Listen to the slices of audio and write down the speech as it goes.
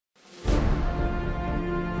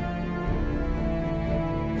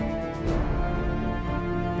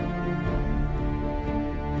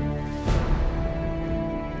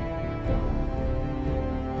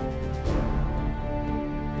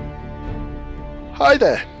Hi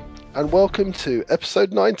there, and welcome to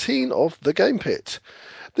episode 19 of The Game Pit.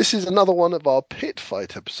 This is another one of our pit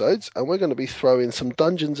fight episodes, and we're going to be throwing some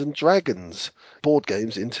Dungeons and Dragons board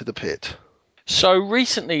games into the pit. So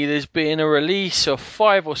recently there's been a release of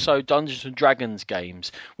 5 or so Dungeons and Dragons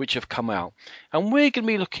games which have come out. And we're going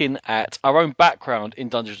to be looking at our own background in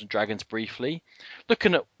Dungeons and Dragons briefly,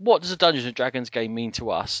 looking at what does a Dungeons and Dragons game mean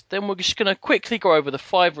to us. Then we're just going to quickly go over the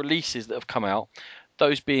 5 releases that have come out,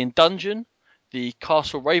 those being Dungeon, the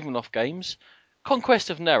Castle Ravenloft games, Conquest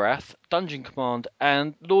of Nerath, Dungeon Command,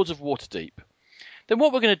 and Lords of Waterdeep. Then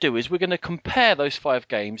what we're going to do is we're going to compare those 5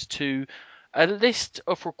 games to a list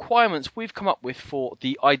of requirements we've come up with for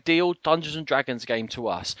the ideal Dungeons and Dragons game to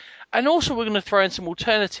us. And also we're going to throw in some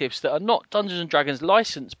alternatives that are not Dungeons and Dragons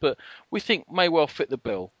licensed, but we think may well fit the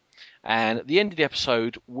bill. And at the end of the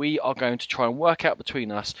episode, we are going to try and work out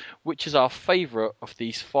between us which is our favourite of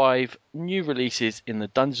these 5 new releases in the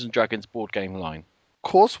Dungeons and Dragons board game line. Of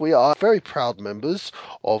course, we are very proud members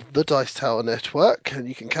of the Dice Tower Network, and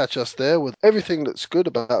you can catch us there with everything that's good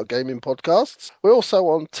about gaming podcasts. We're also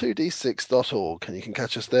on 2d6.org, and you can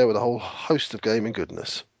catch us there with a whole host of gaming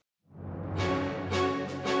goodness.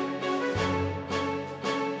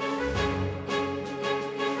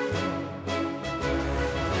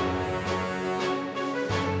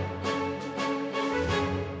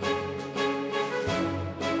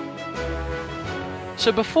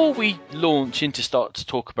 So before we launch into start to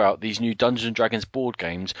talk about these new Dungeons and Dragons board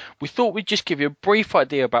games, we thought we'd just give you a brief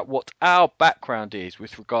idea about what our background is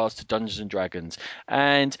with regards to Dungeons and Dragons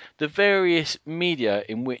and the various media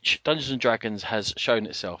in which Dungeons and Dragons has shown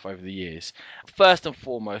itself over the years. First and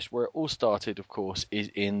foremost, where it all started, of course, is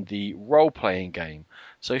in the role-playing game.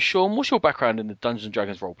 So Sean, what's your background in the Dungeons and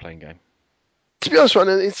Dragons role-playing game? To be honest,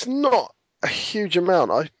 Ryan, it's not a huge amount.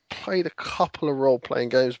 I played a couple of role-playing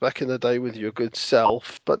games back in the day with your good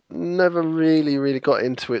self, but never really got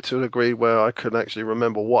into it to a degree where I could actually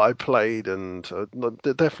remember what I played, and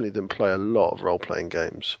definitely didn't play a lot of role-playing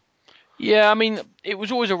games. Yeah, I mean, it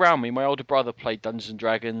was always around me. My older brother played Dungeons and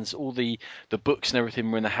Dragons. All the books and everything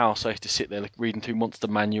were in the house. I used to sit there reading through Monster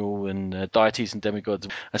Manual and Deities and Demigods.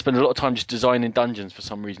 I spent a lot of time just designing dungeons for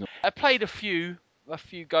some reason. I played a few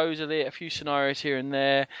goes of it, a few scenarios here and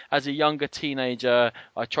there. As a younger teenager,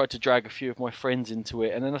 I tried to drag a few of my friends into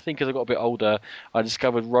it, and then I think as I got a bit older, I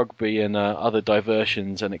discovered rugby and other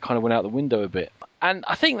diversions, and it kind of went out the window a bit. And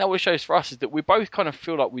I think that what shows for us is that we both kind of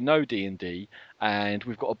feel like we know D&D and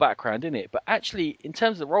we've got a background in it. But actually, in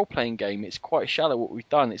terms of the role-playing game, it's quite shallow what we've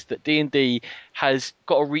done. It's that D&D has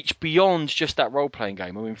got to reach beyond just that role-playing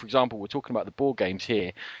game. I mean, for example, we're talking about the board games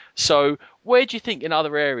here. So where do you think in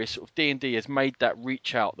other areas sort of D&D has made that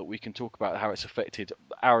reach out that we can talk about how it's affected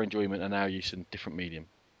our enjoyment and our use in different medium?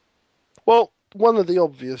 Well, one of the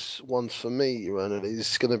obvious ones for me, Ronan,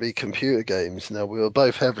 is going to be computer games. Now, we were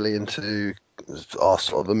both heavily into our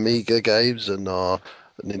sort of Amiga games and our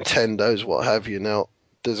Nintendos, what have you. Now,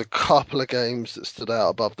 there's a couple of games that stood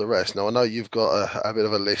out above the rest. Now, I know you've got a bit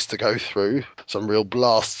of a list to go through, some real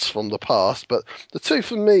blasts from the past, but the two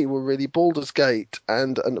for me were really Baldur's Gate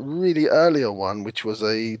and a really earlier one, which was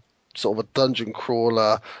a sort of a dungeon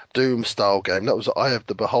crawler Doom style game. That was Eye of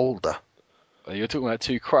the Beholder. You're talking about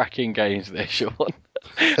 2 cracking games there, Sean.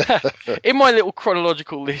 In my little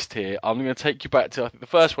chronological list here, I'm going to take you back to I think the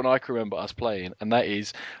first one I can remember us playing, and that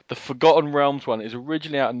is the Forgotten Realms one. It was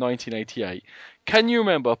originally out in 1988. Can you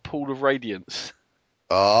remember Pool of Radiance?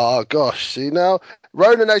 Oh gosh, see now,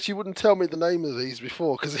 Ronan actually wouldn't tell me the name of these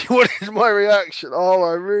before because he wanted my reaction. Oh,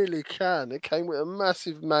 I really can. It came with a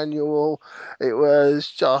massive manual. It was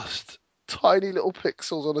just tiny little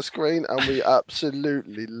pixels on a screen, and we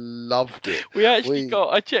absolutely loved it.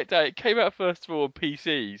 I checked out, it came out first of all on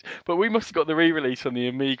PCs, but we must have got the re-release on the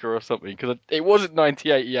Amiga or something, because it wasn't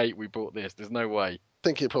 1988 we bought this, there's no way.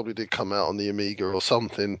 Think it probably did come out on the Amiga or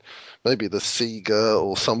something, maybe the Sega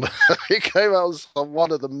or something. It came out on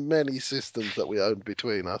one of the many systems that we owned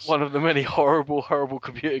between us. One of the many horrible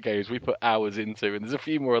computer games we put hours into, and there's a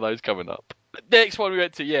few more of those coming up. The next one we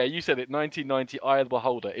went to, yeah, you said it, 1990, Eye of the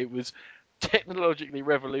Beholder. It was technologically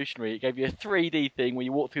revolutionary. It gave you a 3D thing when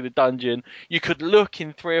you walk through the dungeon. You could look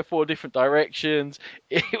in 3 or 4 different directions.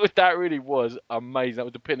 That really was amazing. That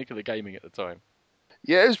was the pinnacle of gaming at the time.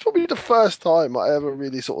 Yeah, it was probably the first time I ever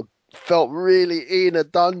really sort of felt really in a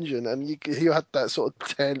dungeon, and you had that sort of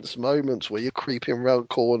tense moments where you're creeping around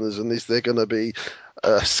corners, and is there going to be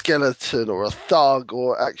a skeleton or a thug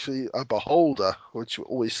or actually a beholder, which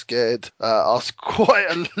always scared us quite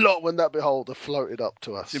a lot when that beholder floated up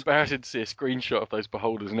to It's us. embarrassing to see a screenshot of those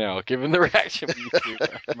beholders now, given the reaction we used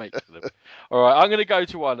to make to them. All right, I'm going to go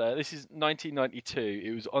to one. This is 1992.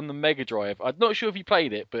 It was on the Mega Drive. I'm not sure if you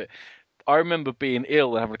played it, but I remember being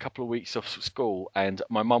ill and having a couple of weeks off school, and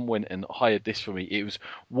my mum went and hired this for me. It was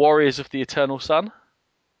Warriors of the Eternal Sun.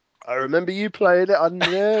 I remember you playing it. I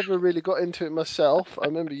never really got into it myself. I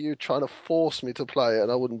remember you trying to force me to play it,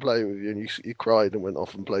 and I wouldn't play with you, and you cried and went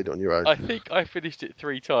off and played it on your own. I think I finished it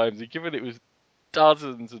 3 times, and given it was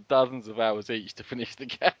dozens and dozens of hours each to finish the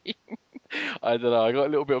game, I don't know. I got a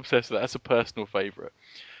little bit obsessed with that. That's a personal favourite.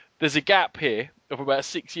 There's a gap here of about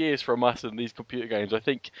 6 years from us and these computer games. I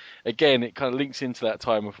think, again, it kind of links into that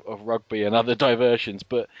time of rugby and other diversions.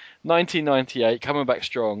 But 1998, coming back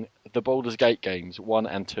strong, the Baldur's Gate games, 1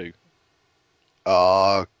 and 2.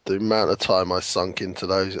 Ah, the amount of time I sunk into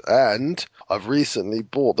those, and I've recently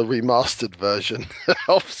bought the remastered version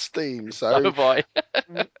off Steam. So So have I.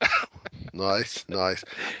 nice, nice.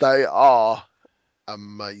 They are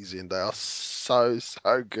amazing. They are so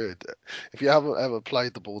good. If you haven't ever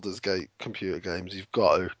played the Baldur's Gate computer games, you've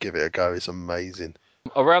got to give it a go. It's amazing.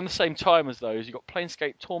 Around the same time as those, you got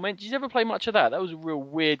Planescape Torment. Did you ever play much of that? That was a real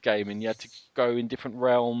weird game, and you had to go in different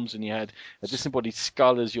realms, and you had a disembodied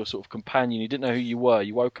skull as your sort of companion. You didn't know who you were.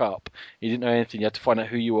 You woke up, you didn't know anything. You had to find out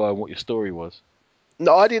who you were and what your story was.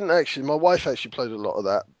 No, I didn't actually. My wife actually played a lot of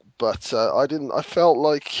that, but I didn't. I felt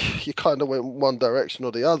like you kind of went one direction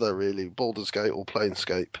or the other, really. Baldur's Gate or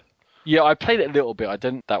Planescape. Yeah, I played it a little bit. I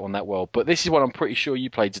didn't that one that well, but this is one I'm pretty sure you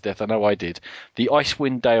played to death. I know I did. The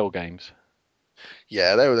Icewind Dale games.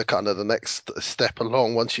 Yeah, they were the kind of the next step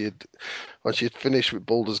along. Once you'd finished with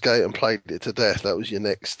Baldur's Gate and played it to death, that was your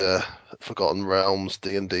next Forgotten Realms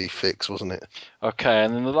D&D fix, wasn't it? Okay,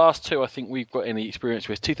 and then the last two I think we've got any experience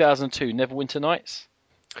with. 2002 Neverwinter Nights.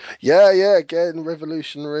 Yeah, yeah. Again,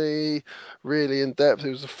 revolutionary, really in depth. It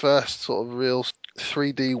was the first sort of real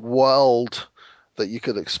 3D world that you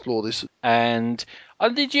could explore. This And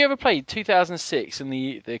did you ever play 2006 in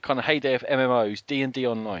the kind of heyday of MMOs, D&D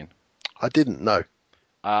Online? I didn't know.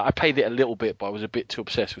 I played it a little bit, but I was a bit too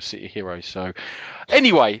obsessed with City Heroes. So,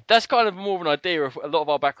 anyway, that's kind of more of an idea of a lot of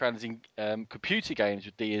our background is in computer games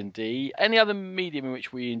with D&D. Any other medium in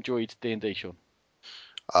which we enjoyed D&D, Sean?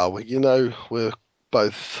 Well, we're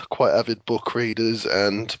both quite avid book readers,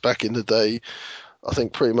 and back in the day, I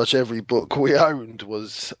think pretty much every book we owned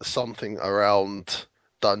was something around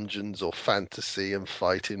dungeons or fantasy and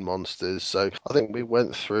fighting monsters. So I think we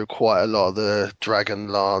went through quite a lot of the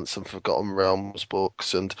Dragonlance and Forgotten Realms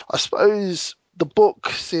books. And I suppose the book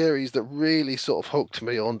series that really sort of hooked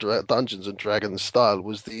me on Dungeons and Dragons style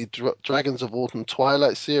was the Dragons of Autumn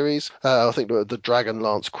Twilight series. I think the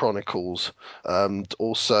Dragonlance Chronicles.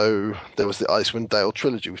 Also, there was the Icewind Dale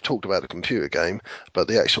trilogy. We've talked about the computer game, but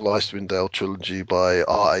the actual Icewind Dale trilogy by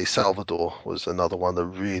R.A. Salvador was another one that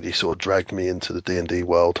really sort of dragged me into the D&D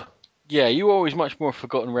world. Yeah, you were always much more a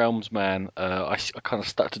Forgotten Realms man. I kind of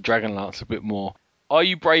stuck to Dragonlance a bit more. Are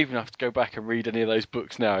you brave enough to go back and read any of those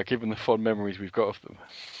books now, given the fond memories we've got of them?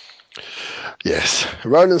 Yes,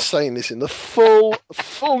 Ronan's saying this in the full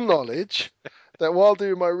knowledge that while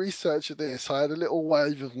doing my research of this, I had a little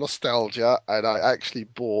wave of nostalgia and I actually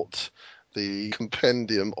bought the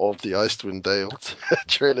compendium of the Icewind Dale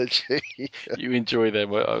trilogy. You enjoy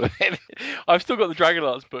them. I've still got the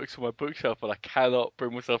Dragonlance books on my bookshelf, and I cannot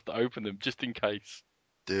bring myself to open them just in case.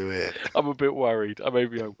 Do it. I'm a bit worried.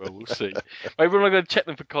 Maybe I will. We'll see. Maybe I'm going to check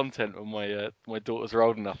them for content when my daughters are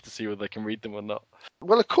old enough to see whether they can read them or not.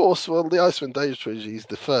 Well, of course, the Icewind Dale trilogy is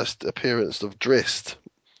the first appearance of Drizzt,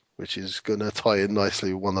 which is going to tie in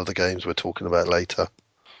nicely with one of the games we're talking about later.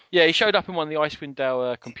 Yeah, he showed up in one of the Icewind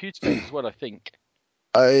Dale computer games as well, I think.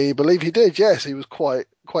 I believe he did. Yes, he was quite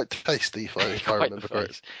tasty, if I Quite the remember correctly.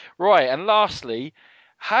 face. Right, and lastly,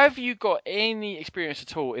 have you got any experience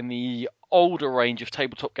at all in the older range of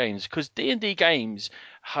tabletop games? Because D&D games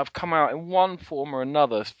have come out in one form or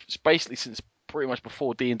another, basically since pretty much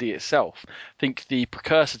before D&D itself. I think the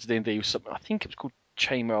precursor to D&D was something, I think it was called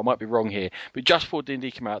Chainmail, I might be wrong here, but just before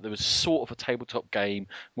D&D came out, there was sort of a tabletop game,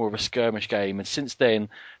 more of a skirmish game, and since then,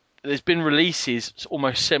 there's been releases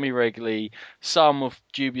almost semi-regularly, some of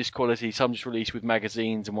dubious quality, some just released with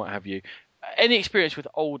magazines and what have you. Any experience with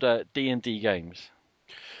older D&D games?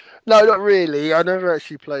 No, not really. I never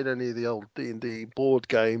actually played any of the old D&D board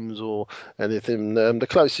games or anything. The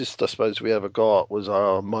closest I suppose we ever got was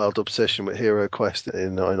our mild obsession with Hero Quest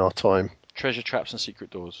in our time. Treasure Traps and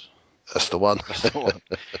Secret Doors. That's the one. That's the one.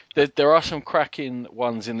 There are some cracking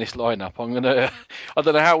ones in this lineup. I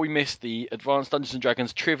don't know how we missed the Advanced Dungeons and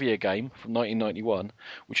Dragons trivia game from 1991,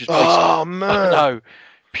 which was based, Oh I man. know,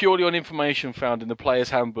 purely on information found in the Player's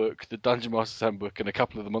Handbook, the Dungeon Master's Handbook, and a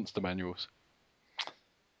couple of the Monster manuals.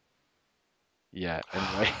 Yeah.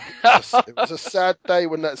 Anyway. It was a sad day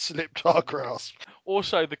when that slipped our grasp.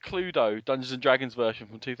 Also, the Cluedo Dungeons and Dragons version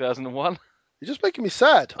from 2001. You're just making me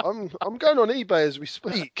sad. I'm going on eBay as we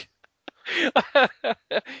speak.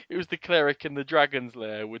 It was the cleric in the dragon's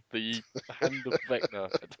lair with the hand of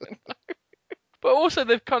Vecna. But also,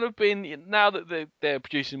 they've kind of been, now that they're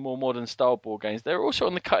producing more modern style board games, they're also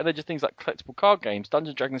on the cutting edge of things like collectible card games. Dungeons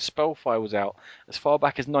and Dragons Spellfire was out as far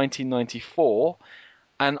back as 1994,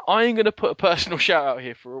 and I'm going to put a personal shout out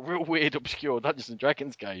here for a real weird, obscure Dungeons and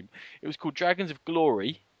Dragons game. It was called Dragons of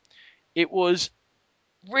Glory. It was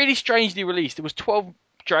really strangely released. There was 12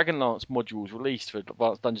 Dragonlance modules released for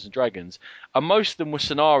Advanced Dungeons and Dragons, and most of them were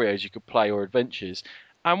scenarios you could play or adventures.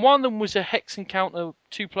 And one of them was a Hex Encounter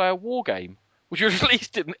two-player war game, which was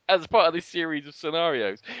released as part of this series of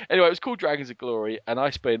scenarios. Anyway, it was called Dragons of Glory, and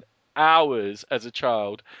I spent hours as a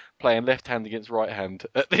child playing left hand against right hand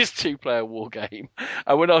at this two-player war game.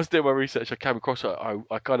 And when I was doing my research, I came across it.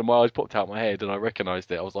 I kind of, my eyes popped out my head, and I recognised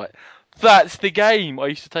it. I was like, "That's the game I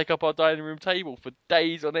used to take up our dining room table for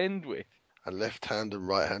days on end with." And left hand and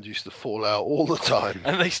right hand used to fall out all the time.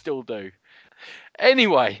 And they still do.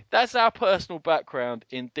 Anyway, that's our personal background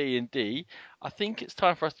in D&D. I think it's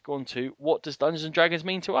time for us to go on to what does Dungeons and Dragons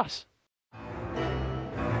mean to us?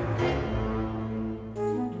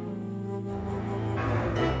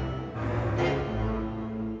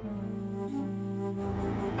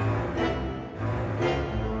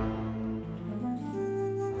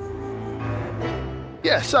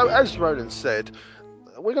 Yeah, so as Roland said,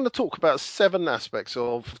 we're going to talk about 7 aspects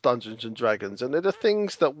of Dungeons and Dragons, and they're the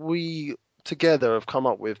things that we together have come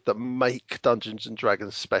up with that make Dungeons and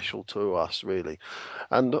Dragons special to us, really.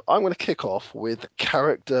 And I'm going to kick off with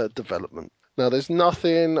character development. Now, there's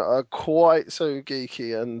nothing quite so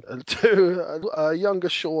geeky and to a younger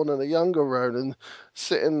Sean and a younger Ronan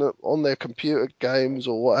sitting on their computer games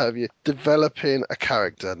or what have you, developing a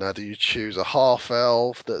character. Now, do you choose a half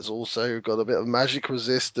elf that's also got a bit of magic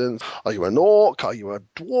resistance? Are you an orc? Are you a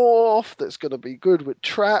dwarf that's going to be good with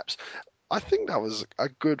traps? I think that was a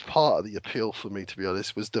good part of the appeal for me, to be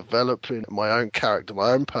honest, was developing my own character,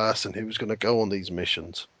 my own person who was going to go on these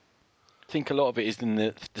missions. I think a lot of it is in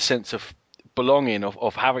the sense of belonging,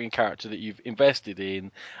 of having a character that you've invested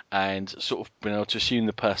in and sort of been able to assume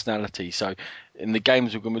the personality. So in the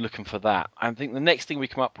games, we're going to be looking for that. I think the next thing we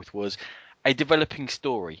come up with was a developing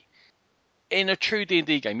story. In a true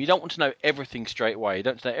D&D game, you don't want to know everything straight away. You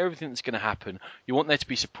don't want to know everything that's going to happen. You want there to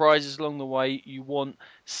be surprises along the way. You want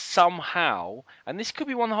somehow, and this could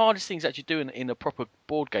be one of the hardest things actually doing in a proper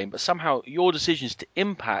board game, but somehow your decisions to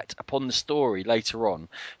impact upon the story later on,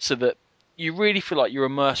 so that you really feel like you're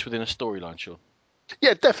immersed within a storyline, Sean.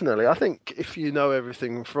 Yeah, definitely. I think if you know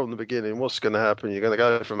everything from the beginning, what's going to happen, you're going to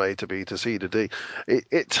go from A to B to C to D.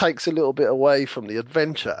 It takes a little bit away from the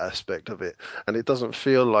adventure aspect of it, and it doesn't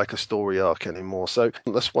feel like a story arc anymore. So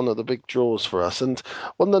that's one of the big draws for us. And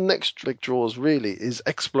one of the next big draws really is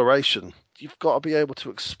exploration. You've got to be able to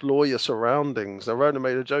explore your surroundings. Now, Rona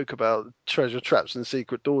made a joke about treasure traps and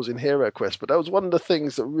secret doors in Hero Quest, but that was one of the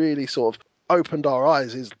things that really sort of opened our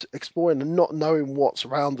eyes is exploring and not knowing what's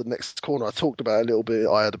around the next corner. I talked about it a little bit.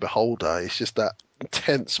 I had a beholder. It's just that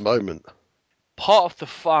intense moment. Part of the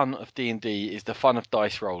fun of D&D is the fun of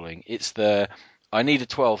dice rolling. It's the I need a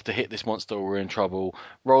 12 to hit this monster or we're in trouble.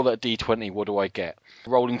 Roll that d20, what do I get?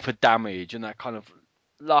 Rolling for damage and that kind of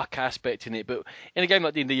luck aspect in it. But in a game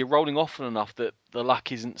like D&D, you're rolling often enough that the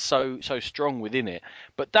luck isn't so strong within it.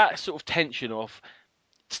 But that sort of tension of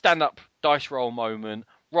stand up dice roll moment,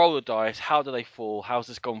 roll the dice, how do they fall, how's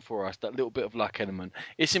this gone for us, that little bit of luck element.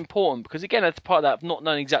 It's important because, again, it's part of that of not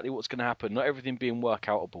knowing exactly what's going to happen, not everything being work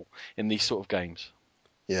outable in these sort of games.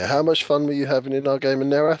 Yeah, how much fun were you having in our game in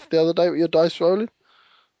Nerath the other day with your dice rolling?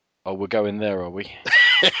 Oh, we're going there, are we?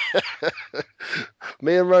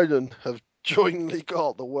 Me and Ronan have jointly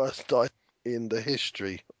got the worst dice in the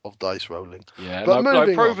history of dice rolling. Yeah, But no,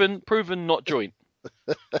 moving on. proven, not joint.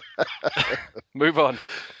 Move on.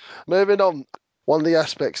 Moving on. One of the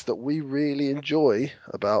aspects that we really enjoy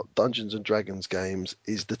about Dungeons and Dragons games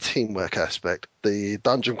is the teamwork aspect. The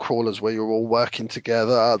dungeon crawlers where you're all working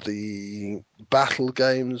together, the battle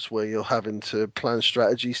games where you're having to plan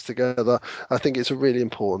strategies together. I think it's a really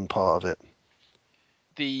important part of it.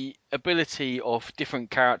 The ability of different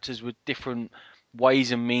characters with different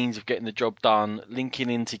ways and means of getting the job done, linking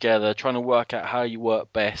in together, trying to work out how you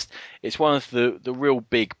work best. It's one of the real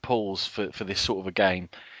big pulls for this sort of a game.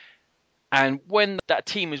 And when that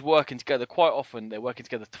team is working together, quite often they're working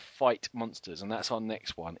together to fight monsters, and that's our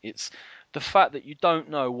next one. It's the fact that you don't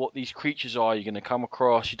know what these creatures are you're going to come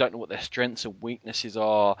across, you don't know what their strengths and weaknesses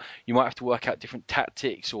are, you might have to work out different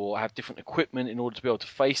tactics or have different equipment in order to be able to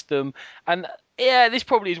face them. And yeah, this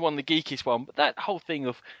probably is one of the geekiest one, but that whole thing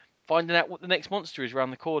of finding out what the next monster is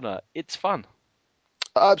around the corner, it's fun.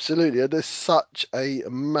 Absolutely, and there's such a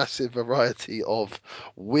massive variety of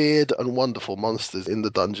weird and wonderful monsters in the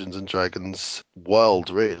Dungeons and Dragons world,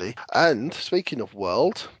 really. And speaking of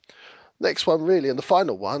world, next one, really, and the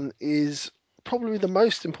final one is probably the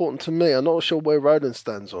most important to me. I'm not sure where Roland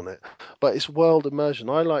stands on it, but it's world immersion.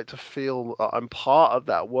 I like to feel that I'm part of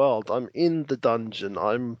that world. I'm in the dungeon.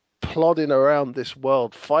 I'm plodding around this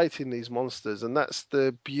world, fighting these monsters, and that's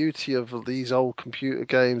the beauty of these old computer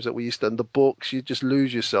games that we used to, and the books. You just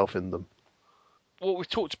lose yourself in them. What we've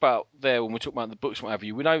talked about there when we talk about the books and what have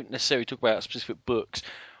you, we don't necessarily talk about specific books.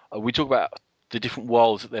 We talk about the different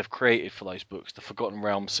worlds that they've created for those books, the Forgotten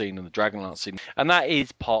Realms scene and the Dragonlance scene, and that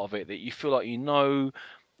is part of it. That you feel like you know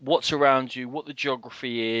what's around you, what the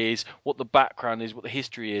geography is, what the background is, what the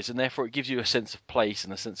history is, and therefore it gives you a sense of place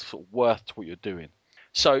and a sense of, sort of worth to what you're doing.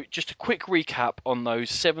 So, just a quick recap on those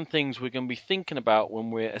 7 things we're going to be thinking about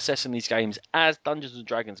when we're assessing these games as Dungeons and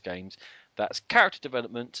Dragons games. That's character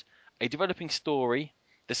development, a developing story,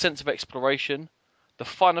 the sense of exploration, the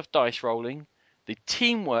fun of dice rolling, the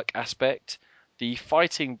teamwork aspect, the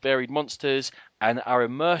fighting varied monsters, and our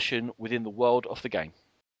immersion within the world of the game.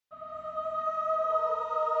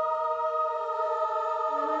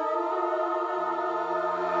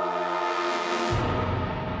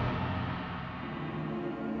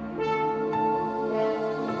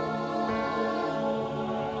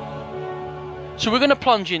 So we're going to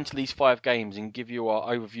plunge into these 5 games and give you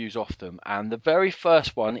our overviews of them. And the very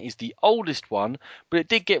first one is the oldest one, but it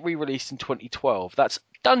did get re-released in 2012. That's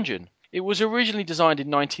Dungeon. It was originally designed in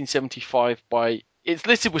 1975 by, it's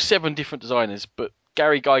listed with 7 different designers, but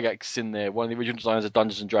Gary Gygax is in there, one of the original designers of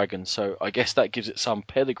Dungeons and Dragons, so I guess that gives it some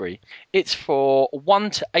pedigree. It's for 1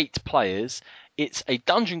 to 8 players. It's a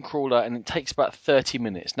dungeon crawler and it takes about 30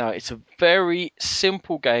 minutes. Now, it's a very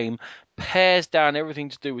simple game, pares down everything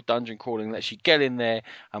to do with dungeon crawling, lets you get in there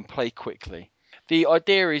and play quickly. The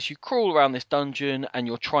idea is you crawl around this dungeon and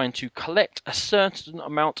you're trying to collect a certain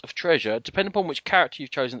amount of treasure, depending upon which character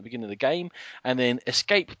you've chosen at the beginning of the game, and then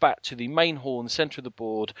escape back to the main hall in the centre of the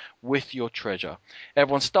board with your treasure.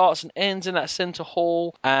 Everyone starts and ends in that centre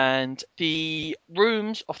hall, and the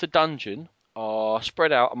rooms of the dungeon are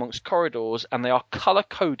spread out amongst corridors and they are color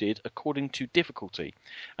coded according to difficulty.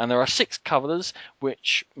 And there are 6 colors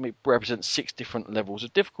which represent 6 different levels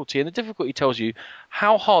of difficulty. And the difficulty tells you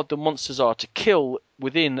how hard the monsters are to kill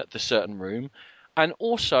within the certain room and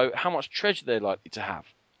also how much treasure they're likely to have.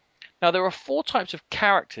 Now, there are 4 types of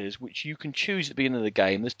characters which you can choose at the beginning of the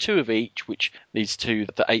game. There's 2 of each, which leads to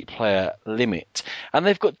the 8-player limit. And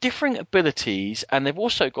they've got differing abilities, and they've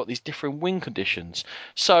also got these different win conditions.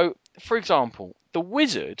 So, for example, the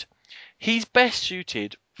wizard, he's best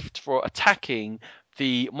suited for attacking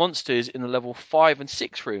the monsters in the level 5 and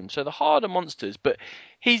 6 room. So the harder monsters, but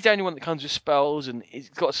he's the only one that comes with spells, and he's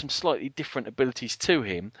got some slightly different abilities to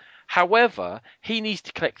him. However, he needs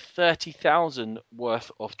to collect 30,000 worth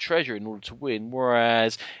of treasure in order to win,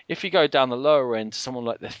 whereas if you go down the lower end to someone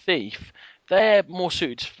like the Thief, they're more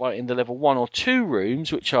suited to fight in the level 1 or 2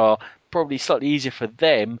 rooms, which are probably slightly easier for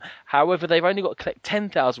them. However, they've only got to collect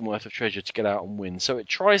 10,000 worth of treasure to get out and win. So it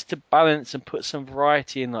tries to balance and put some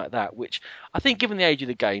variety in like that, which I think, given the age of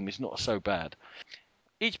the game, is not so bad.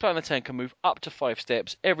 Each player on the turn can move up to 5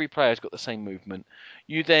 steps. Every player's got the same movement.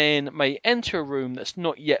 You then may enter a room that's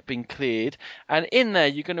not yet been cleared, and in there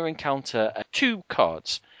you're going to encounter 2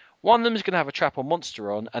 cards. One of them is going to have a trap or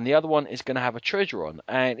monster on, and the other one is going to have a treasure on.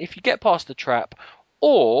 And if you get past the trap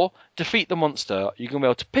or defeat the monster, you're going to be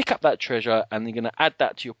able to pick up that treasure and you're going to add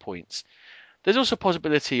that to your points. There's also a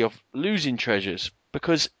possibility of losing treasures,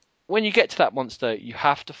 because when you get to that monster, you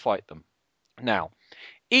have to fight them. Now,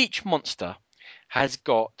 each monster has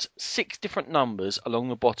got 6 different numbers along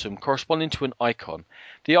the bottom corresponding to an icon.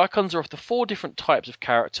 The icons are of the 4 different types of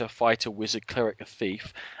character: fighter, wizard, cleric, and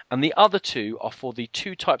thief, and the other 2 are for the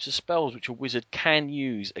 2 types of spells which a wizard can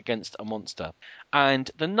use against a monster.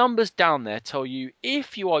 And the numbers down there tell you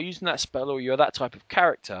if you are using that spell or you're that type of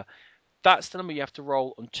character, that's the number you have to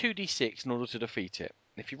roll on 2d6 in order to defeat it.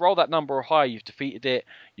 If you roll that number or higher, you've defeated it,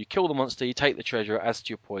 you kill the monster, you take the treasure, it adds to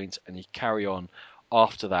your points, and you carry on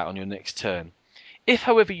after that on your next turn. If,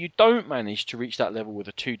 however, you don't manage to reach that level with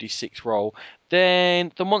a 2d6 roll,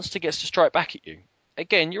 then the monster gets to strike back at you.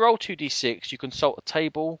 Again, you roll 2d6, you consult a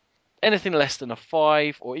table. Anything less than a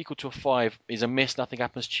 5 or equal to a 5 is a miss, nothing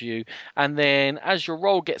happens to you. And then as your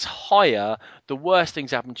roll gets higher, the worst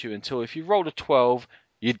things happen to you until if you roll a 12,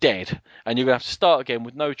 you're dead. And you're going to have to start again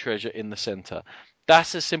with no treasure in the centre.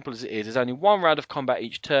 That's as simple as it is. There's only 1 round of combat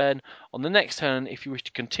each turn. On the next turn, if you wish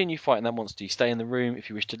to continue fighting that monster, you stay in the room. If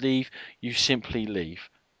you wish to leave, you simply leave.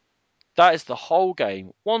 That is the whole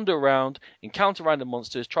game. Wander around, encounter random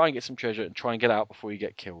monsters, try and get some treasure, and try and get out before you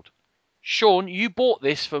get killed. Sean, you bought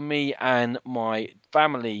this for me and my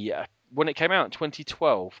family when it came out in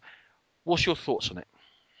 2012. What's your thoughts on it?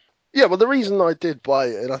 Yeah, well, the reason I did buy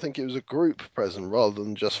it, and I think it was a group present rather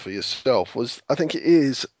than just for yourself, was I think it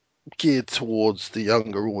is geared towards the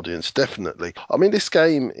younger audience, definitely. I mean, this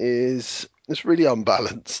game is it's really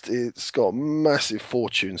unbalanced. It's got massive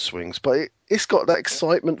fortune swings, but it's got that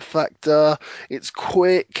excitement factor. It's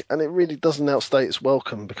quick, and it really doesn't outstay its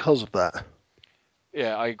welcome because of that.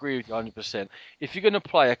 Yeah, I agree with you 100%. If you're going to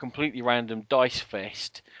play a completely random dice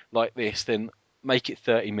fest like this, then make it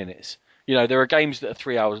 30 minutes. There are games that are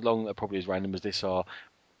 3 hours long that are probably as random as this are.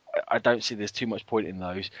 I don't see there's too much point in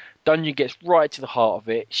those. Dungeon gets right to the heart of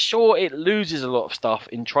it. Sure, it loses a lot of stuff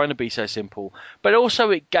in trying to be so simple, but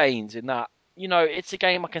also it gains in that, it's a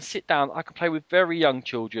game I can sit down, I can play with very young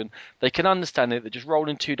children. They can understand it. They're just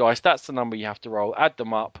rolling two dice. That's the number you have to roll. Add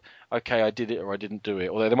them up. Okay, I did it or I didn't do it.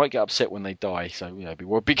 Although they might get upset when they die, so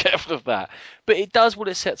be careful of that. But it does what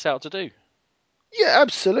it sets out to do. Yeah,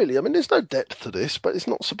 absolutely. I mean, there's no depth to this, but it's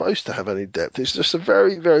not supposed to have any depth. It's just a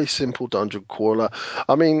very, very simple dungeon crawler.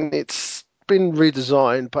 I mean, it's been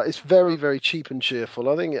redesigned, but it's very, very cheap and cheerful.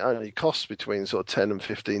 I think it only costs between sort of £10 and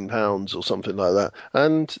 £15 or something like that.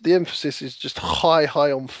 And the emphasis is just high,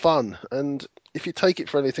 high on fun. And if you take it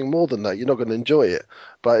for anything more than that, you're not going to enjoy it.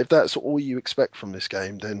 But if that's all you expect from this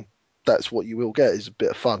game, then that's what you will get is a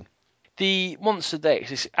bit of fun. The monster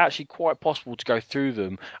decks, it's actually quite possible to go through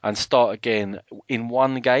them and start again in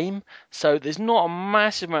one game. So there's not a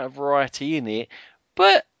massive amount of variety in it,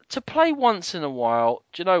 but to play once in a while,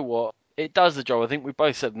 do you know what? It does the job. I think we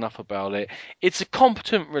both said enough about it. It's a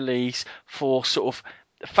competent release for sort of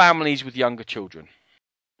families with younger children.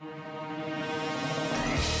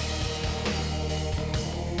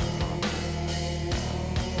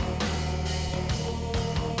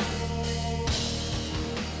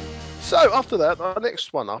 So after that, our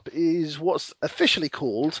next one up is what's officially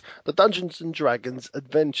called the Dungeons and Dragons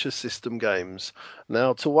Adventure System games.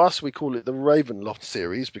 Now, to us, we call it the Ravenloft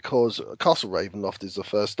series because Castle Ravenloft is the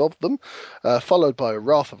first of them, followed by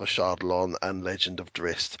Wrath of Ashardalon and Legend of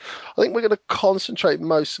Drizzt. I think we're going to concentrate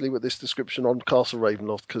mostly with this description on Castle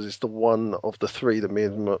Ravenloft because it's the one of the three that me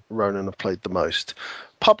and Ronan have played the most.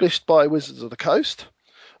 Published by Wizards of the Coast,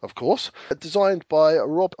 of course. Designed by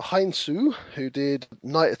Rob Heinsu, who did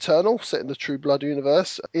Night Eternal, set in the True Blood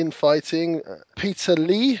universe. Infighting, Peter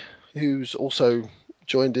Lee, who's also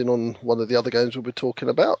joined in on one of the other games we'll be talking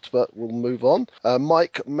about, but we'll move on.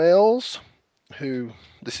 Mike Males, who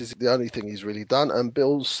this is the only thing he's really done, and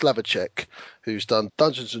Bill Slavacek, who's done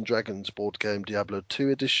Dungeons and Dragons board game Diablo 2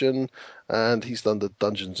 edition, and he's done the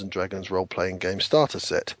Dungeons and Dragons role-playing game starter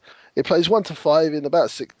set. It plays 1 to 5 in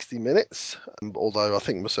about 60 minutes, although I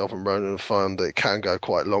think myself and Ronan have found that it can go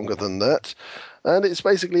quite longer than that. And it's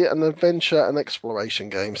basically an adventure and exploration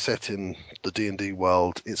game set in the D&D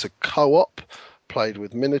world. It's a co-op, played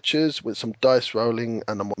with miniatures, with some dice rolling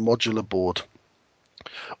and a modular board.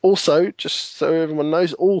 Also, just so everyone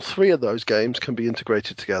knows, all three of those games can be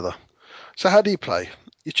integrated together. So how do you play?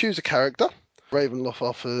 You choose a character. Ravenloft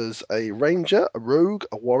offers a ranger, a rogue,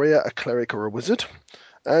 a warrior, a cleric, or a wizard,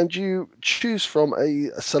 and you choose from a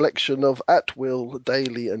selection of at-will,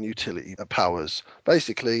 daily, and utility powers.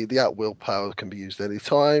 Basically, the at-will power can be used any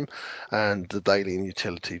time, and the daily and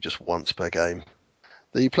utility just once per game.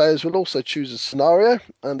 The players will also choose a scenario,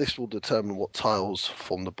 and this will determine what tiles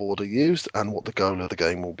from the board are used and what the goal of the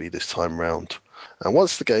game will be this time round. And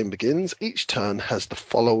once the game begins, each turn has the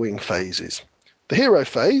following phases. The hero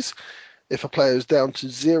phase: if a player is down to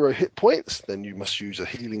 0 hit points, then you must use a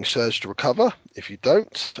healing surge to recover. If you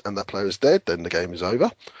don't, and that player is dead, then the game is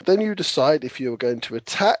over. Then you decide if you are going to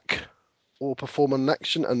attack or perform an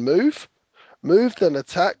action and move. Move, then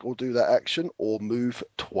attack or do that action, or move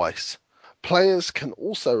twice. Players can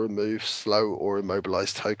also remove slow or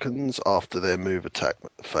immobilized tokens after their move attack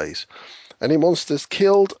phase. Any monsters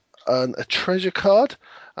killed earn a treasure card,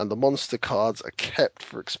 and the monster cards are kept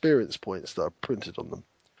for experience points that are printed on them.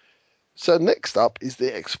 So next up is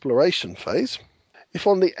the exploration phase. If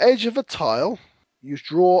on the edge of a tile, you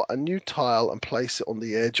draw a new tile and place it on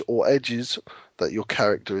the edge or edges that your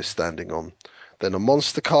character is standing on. Then a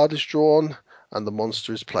monster card is drawn and the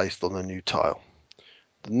monster is placed on a new tile.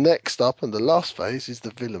 The next up and the last phase is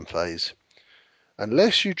the villain phase.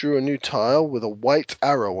 Unless you drew a new tile with a white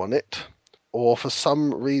arrow on it, or for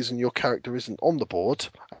some reason your character isn't on the board,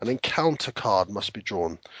 an encounter card must be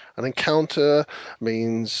drawn. An encounter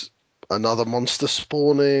means another monster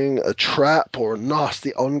spawning, a trap, or a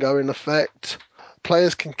nasty ongoing effect.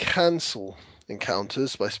 Players can cancel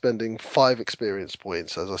encounters by spending 5 experience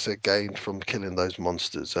points, as I said, gained from killing those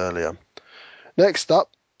monsters earlier. Next up,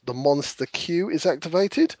 the monster queue is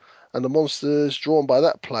activated, and the monsters drawn by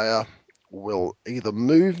that player will either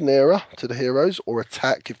move nearer to the heroes or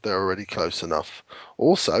attack if they're already close enough.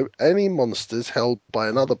 Also, any monsters held by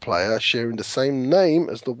another player sharing the same name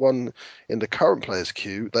as the one in the current player's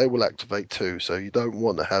queue, they will activate too, so you don't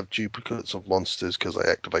want to have duplicates of monsters because they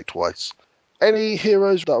activate twice. Any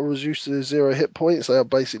heroes that are reduced to 0 hit points, they are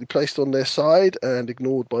basically placed on their side and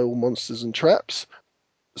ignored by all monsters and traps.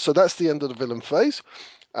 So that's the end of the villain phase.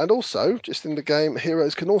 And also, just in the game,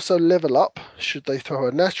 heroes can also level up should they throw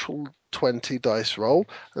a natural 20 dice roll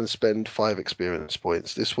and spend 5 experience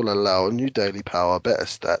points. This will allow a new daily power, better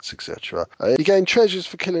stats, etc. You gain treasures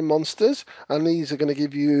for killing monsters, and these are going to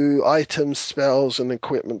give you items, spells, and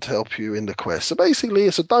equipment to help you in the quest. So basically,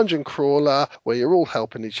 it's a dungeon crawler where you're all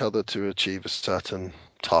helping each other to achieve a certain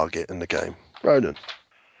target in the game. Ronan.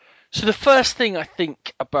 So the first thing I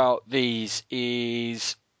think about these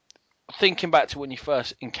is thinking back to when you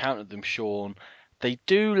first encountered them, Sean. They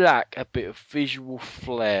do lack a bit of visual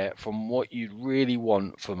flair from what you'd really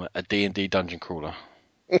want from a D&D dungeon crawler.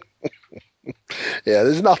 Yeah,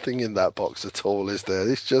 there's nothing in that box at all, is there?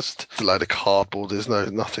 It's just a load of cardboard. There's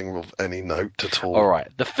nothing of any note at all. All right,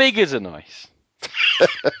 the figures are nice.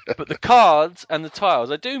 But the cards and the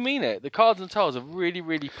tiles, I do mean it. The cards and tiles are really,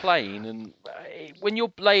 really plain. And when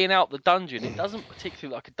you're laying out the dungeon, it doesn't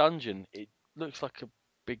particularly look like a dungeon. It looks like a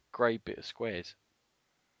big grey bit of squares.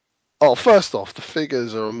 Oh, first off, the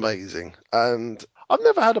figures are amazing, and I've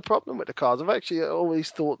never had a problem with the cards. I've actually always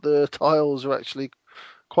thought the tiles are actually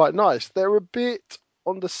quite nice. They're a bit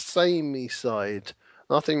on the samey side.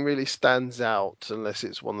 Nothing really stands out unless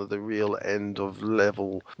it's one of the real end of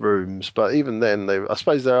level rooms. But even then, I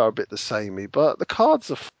suppose they are a bit the samey. But the cards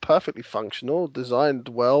are perfectly functional, designed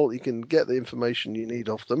well. You can get the information you need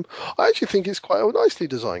off them. I actually think it's quite a nicely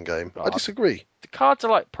designed game. I Right. disagree. The cards are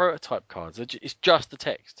like prototype cards. It's just the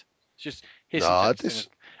text. It's just here's No, some text.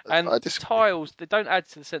 And I the disagree. tiles, they don't add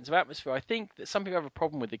to the sense of atmosphere. I think that some people have a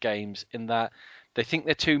problem with the games in that they think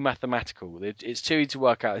they're too mathematical. It's too easy to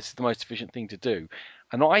work out this is the most efficient thing to do.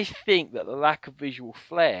 And I think that the lack of visual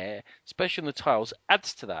flair, especially on the tiles,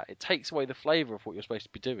 adds to that. It takes away the flavour of what you're supposed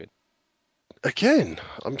to be doing. Again,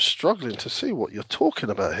 I'm struggling to see what you're talking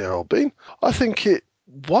about here, Albin. I think it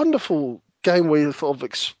wonderful game with of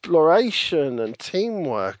exploration and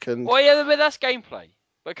teamwork and Well, yeah, but that's gameplay.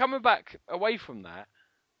 But coming back away from that,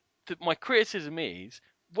 my criticism is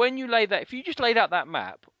when you lay that, if you just laid out that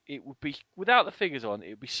map, it would be without the figures on, it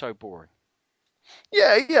would be so boring.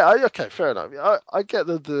 yeah, okay, fair enough. I get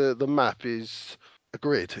that the map is a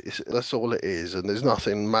grid. That's all it is, and there's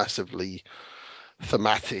nothing massively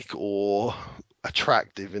thematic or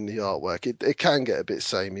attractive in the artwork. It can get a bit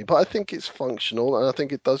samey, but I think it's functional and I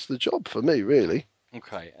think it does the job for me, really.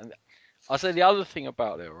 Okay, and I'll say the other thing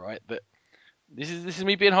about it, right? That this is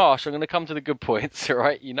me being harsh. I'm going to come to the good points, all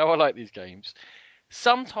right? You know I like these games.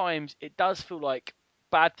 Sometimes it does feel like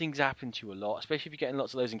bad things happen to you a lot, especially if you're getting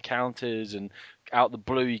lots of those encounters and out the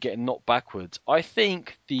blue you're getting knocked backwards. I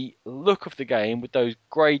think the look of the game with those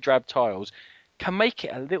grey drab tiles can make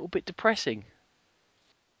it a little bit depressing.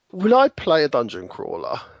 When I play a dungeon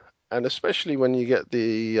crawler, and especially when you get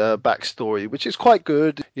the backstory, which is quite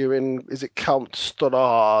good, you're in, is it Count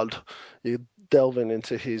Strahd? You're delving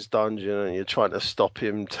into his dungeon and you're trying to stop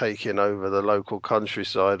him taking over the local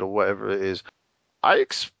countryside or whatever it is. I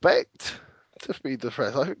expect to be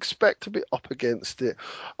depressed. I expect to be up against it.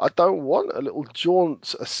 I don't want a little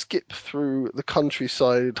jaunt, a skip through the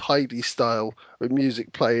countryside, Heidi style, with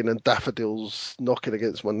music playing and daffodils knocking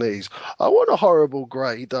against my knees. I want a horrible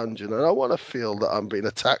grey dungeon, and I want to feel that I'm being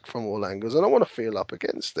attacked from all angles, and I want to feel up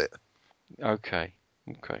against it. Okay,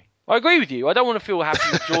 okay. I agree with you. I don't want to feel happy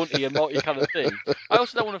and jaunty and multicoloured thing. I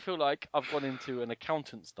also don't want to feel like I've gone into an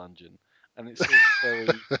accountant's dungeon and it's all very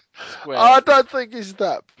square. I don't think it's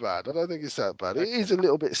that bad. I don't think it's that bad. It Okay. is a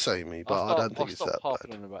little bit samey, I'll but I stop. don't I'll think it's stop that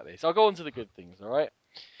harping bad. on about this. I'll go on to the good things. All right.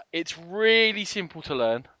 It's really simple to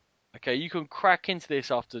learn. Okay, you can crack into this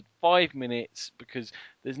after 5 minutes because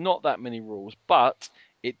there's not that many rules, but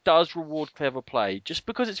it does reward clever play. Just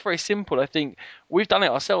because it's very simple, I think we've done it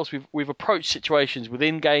ourselves. We've approached situations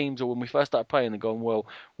within games or when we first started playing and gone, well,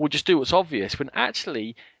 we'll just do what's obvious. When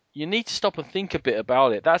actually you need to stop and think a bit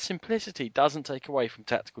about it. That simplicity doesn't take away from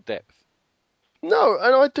tactical depth. No,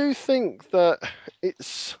 and I do think that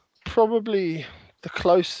it's probably the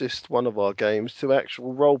closest one of our games to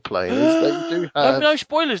actual role playing is that you do No have.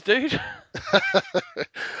 spoilers, dude.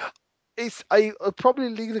 It's a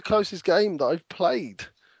probably the closest game that I've played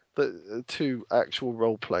the two actual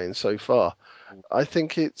role playing so far. I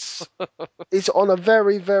think it's on a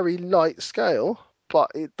very, very light scale,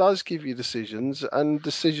 but it does give you decisions, and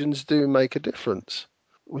decisions do make a difference,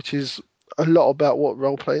 which is a lot about what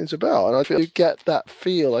role playing is about. And I feel you get that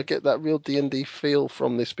feel. I get that real D&D feel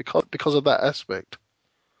from this because of that aspect.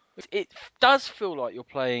 It does feel like you're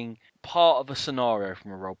playing part of a scenario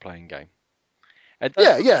from a role-playing game. It does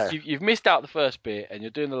Yeah, feel like yeah. you've missed out the first bit and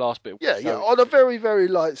you're doing the last bit. Yeah, yeah, So on a very, very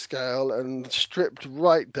light scale and stripped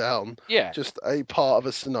right down, yeah, just a part of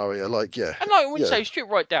a scenario. Like, yeah, and like when you yeah. say strip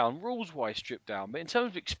right down, rules-wise stripped down, but in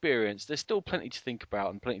terms of experience, there's still plenty to think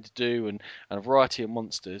about and plenty to do, and a variety of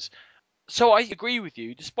monsters. So I agree with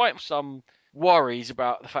you, despite some worries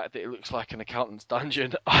about the fact that it looks like an accountant's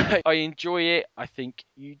dungeon. I enjoy it. I think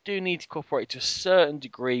you do need to cooperate to a certain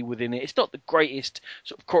degree within it. It's not the greatest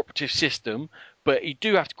sort of cooperative system, but you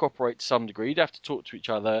do have to cooperate to some degree. You do have to talk to each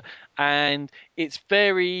other, and it's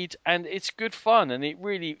varied and it's good fun. And it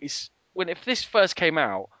really is. If this first came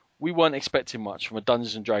out, we weren't expecting much from a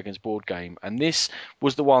Dungeons and Dragons board game, and this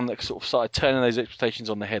was the one that sort of started turning those expectations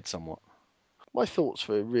on the head somewhat. My thoughts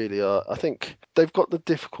for it really are I think they've got the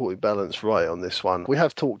difficulty balance right on this one. We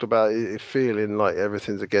have talked about it feeling like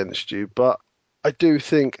everything's against you, but I do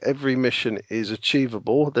think every mission is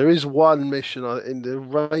achievable. There is one mission in the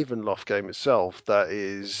Ravenloft game itself that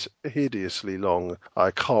is hideously long.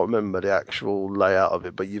 I can't remember the actual layout of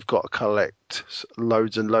it, but you've got to collect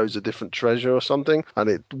loads and loads of different treasure or something, and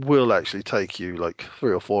it will actually take you like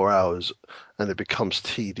 3 or 4 hours, and it becomes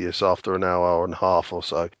tedious after an hour and a half or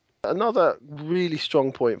so. Another really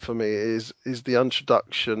strong point for me is the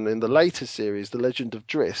introduction in the later series, The Legend of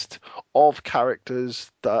Drizzt, of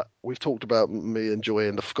characters that we've talked about, me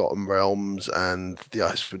enjoying the Forgotten Realms and the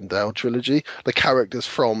Icewind Dale trilogy. The characters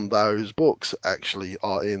from those books actually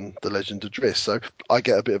are in The Legend of Drizzt, so I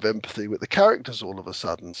get a bit of empathy with the characters all of a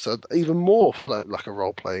sudden. So even more like a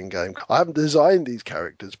role-playing game. I haven't designed these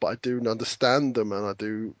characters, but I do understand them and I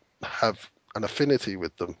do have an affinity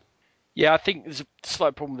with them. Yeah, I think there's a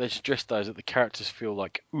slight problem with Legend of Drizzt though, is that the characters feel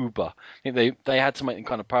like uber. I think they had to make them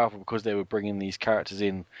kind of powerful because they were bringing these characters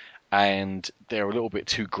in, and they're a little bit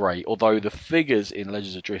too great. Although the figures in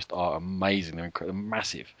Legends of Drizzt are amazing, they're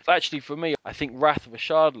massive. Actually, for me, I think Wrath of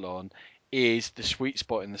Ashardalon is the sweet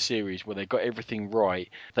spot in the series where they got everything right.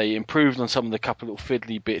 They improved on some of the couple little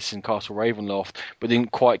fiddly bits in Castle Ravenloft, but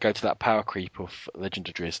didn't quite go to that power creep of Legend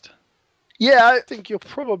of Drizzt. Yeah, I think you're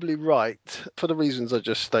probably right. For the reasons I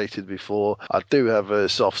just stated before, I do have a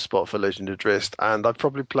soft spot for Legend of Drizzt, and I've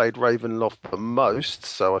probably played Ravenloft the most,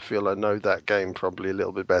 so I feel I know that game probably a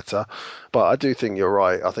little bit better. But I do think you're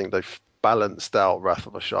right. I think they've balanced out Wrath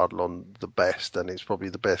of Ashardalon the best, and it's probably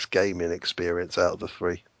the best gaming experience out of the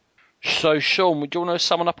three. So, Sean, would you want to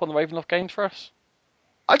sum up on the Ravenloft games for us?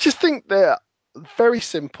 I just think they're very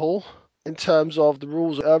simple in terms of the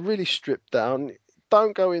rules are really stripped down.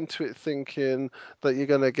 Don't go into it thinking that you're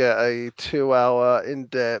going to get a 2 hour in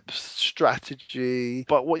depth strategy.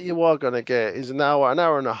 But what you are going to get is an hour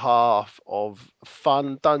and a half of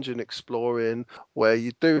fun dungeon exploring where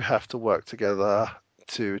you do have to work together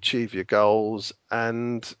to achieve your goals.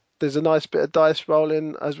 And there's a nice bit of dice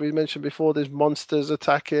rolling. As we mentioned before, there's monsters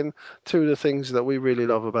attacking. Two of the things that we really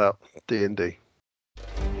love about D&D.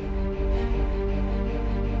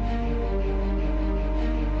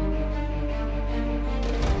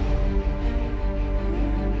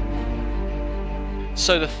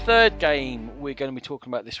 So the third game we're going to be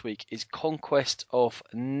talking about this week is Conquest of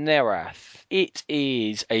Nerath. It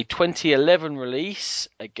is a 2011 release,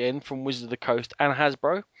 again from Wizards of the Coast and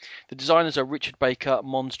Hasbro. The designers are Richard Baker,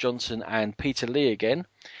 Mons Johnson and Peter Lee again.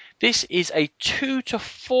 This is a 2 to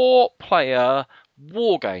 4 player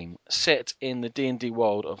war game set in the D&D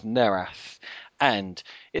world of Nerath. And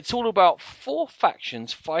it's all about 4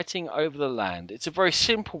 factions fighting over the land. It's a very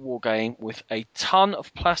simple war game with a ton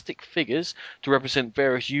of plastic figures to represent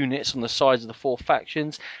various units on the sides of the 4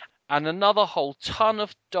 factions, and another whole ton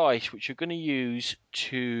of dice which you're going to use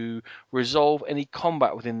to resolve any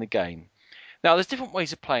combat within the game. Now, there's different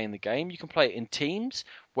ways of playing the game. You can play it in teams,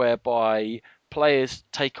 whereby players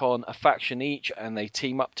take on a faction each and they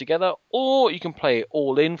team up together, or you can play it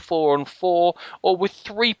all in 4 on 4, or with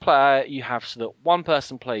 3 player you have so that one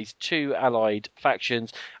person plays 2 allied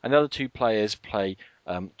factions and the other 2 players play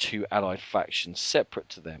 2 allied factions separate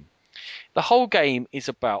to them. The whole game is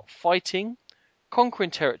about fighting,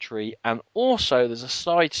 conquering territory, and also there's a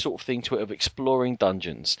side sort of thing to it of exploring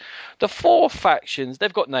dungeons. The 4 factions,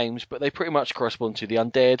 they've got names, but they pretty much correspond to the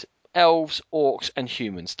undead, elves, orcs, and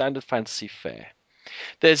humans, standard fantasy fare.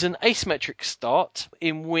 There's an asymmetric start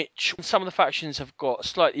in which some of the factions have got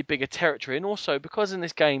slightly bigger territory, and also because in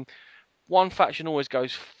this game one faction always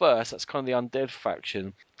goes first. That's kind of the undead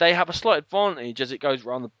faction. They have a slight advantage as it goes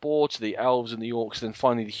around the board to the elves and the orcs and then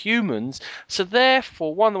finally the humans. So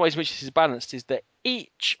therefore, one of the ways in which this is balanced is that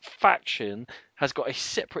each faction has got a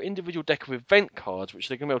separate individual deck of event cards which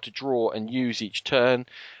they're going to be able to draw and use each turn.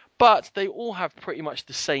 But they all have pretty much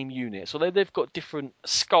the same units. Although they've got different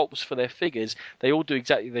sculpts for their figures, they all do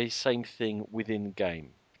exactly the same thing within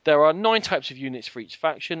game. There are 9 types of units for each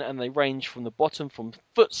faction, and they range from the bottom from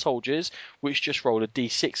foot soldiers, which just roll a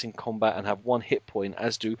d6 in combat and have 1 hit point,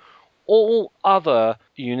 as do all other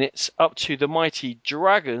units, up to the mighty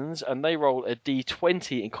dragons, and they roll a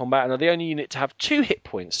d20 in combat and are the only unit to have 2 hit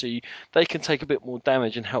points, so they can take a bit more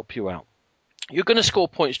damage and help you out. You're going to score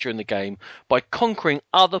points during the game by conquering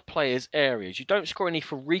other players' areas. You don't score any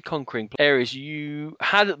for reconquering areas you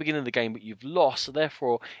had at the beginning of the game but you've lost, so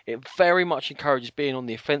therefore it very much encourages being on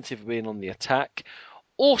the offensive and being on the attack.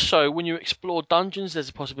 Also, when you explore dungeons, there's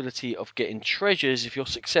a possibility of getting treasures if you're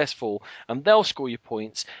successful, and they'll score you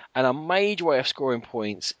points. And a major way of scoring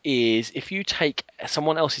points is if you take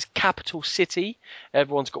someone else's capital city,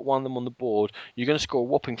 everyone's got one of them on the board, you're going to score a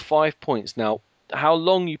whopping 5 points. Now, how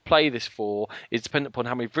long you play this for is dependent upon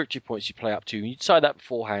how many victory points you play up to. You decide that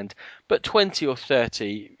beforehand, but 20 or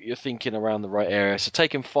 30, you're thinking around the right area. So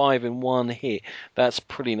taking 5 in one hit, that's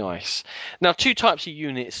pretty nice. Now, 2 types of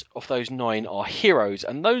units of those 9 are heroes,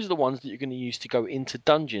 and those are the ones that you're going to use to go into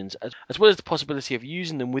dungeons, as well as the possibility of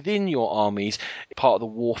using them within your armies, part of the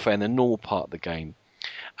warfare and the normal part of the game.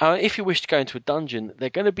 If you wish to go into a dungeon, they're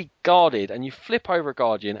going to be guarded, and you flip over a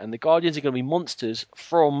guardian, and the guardians are going to be monsters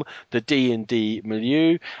from the D&D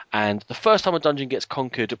milieu. And the first time a dungeon gets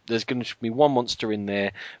conquered, there's going to be 1 monster in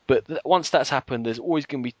there. But once that's happened, there's always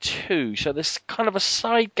going to be 2. So there's kind of a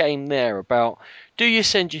side game there about, do you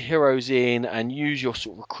send your heroes in and use your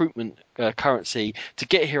sort of recruitment currency to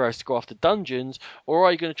get heroes to go after dungeons, or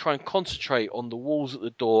are you going to try and concentrate on the walls at the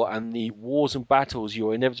door and the wars and battles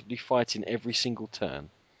you're inevitably fighting every single turn?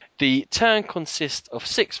 The turn consists of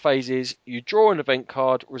 6 phases. You draw an event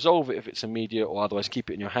card, resolve it if it's immediate, or otherwise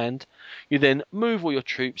keep it in your hand. You then move all your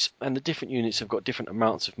troops, and the different units have got different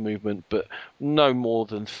amounts of movement, but no more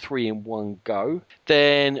than 3 in one go.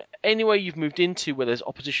 Then anywhere you've moved into where there's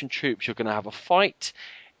opposition troops, you're going to have a fight.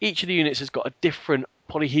 Each of the units has got a different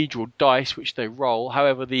polyhedral dice which they roll.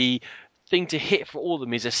 However, the thing to hit for all of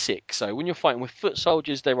them is a 6. So when you're fighting with foot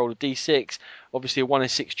soldiers, they roll a d6, obviously a 1 in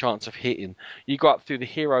 6 chance of hitting. You go up through the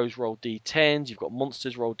heroes, roll d10s, you've got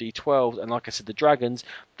monsters, roll d12s, and like I said, the dragons,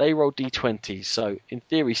 they roll d20s. So in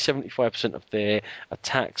theory, 75% of their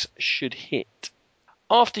attacks should hit.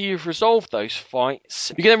 After you've resolved those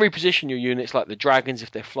fights, you can then reposition your units, like the dragons.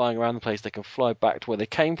 If they're flying around the place, they can fly back to where they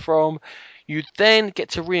came from. You then get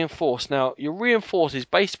to reinforce. Now, your reinforce is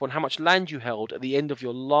based upon how much land you held at the end of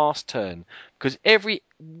your last turn, because every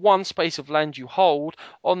 1 space of land you hold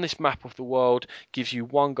on this map of the world gives you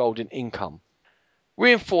 1 gold in income.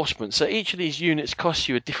 Reinforcements. So each of these units costs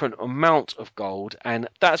you a different amount of gold, and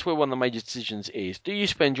that's where one of the major decisions is. Do you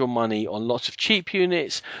spend your money on lots of cheap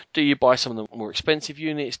units? Do you buy some of the more expensive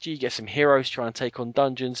units? Do you get some heroes to try and take on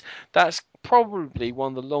dungeons? That's probably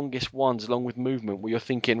one of the longest ones, along with movement, where you're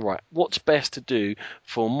thinking, right, what's best to do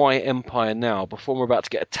for my empire now before I'm about to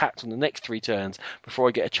get attacked on the next 3 turns, before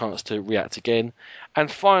I get a chance to react again? And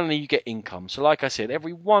finally, you get income. So like I said,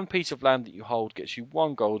 every 1 piece of land that you hold gets you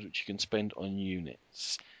 1 gold, which you can spend on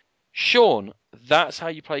units. Sean, that's how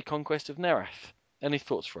you play Conquest of Nereth. Any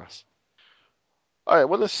thoughts for us? All right,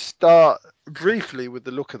 well, let's start briefly with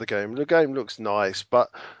the look of the game. The game looks nice, but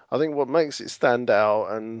I think what makes it stand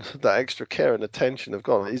out and that extra care and attention have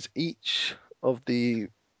got is each of the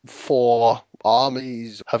 4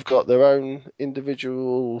 armies have got their own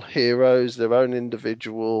individual heroes, their own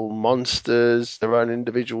individual monsters, their own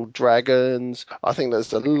individual dragons. I think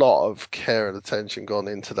there's a lot of care and attention gone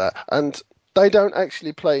into that. And they don't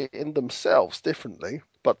actually play in themselves differently,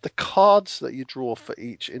 but the cards that you draw for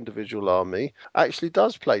each individual army actually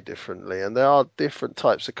does play differently, and there are different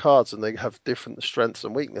types of cards and they have different strengths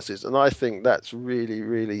and weaknesses, and I think that's really,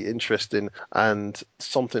 really interesting and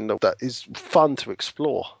something that is fun to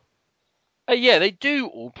explore. Yeah, they do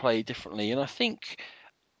all play differently, and I think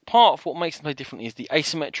part of what makes them play differently is the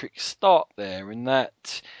asymmetric start there, in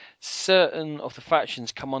that certain of the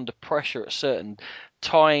factions come under pressure at certain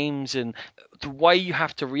times, and the way you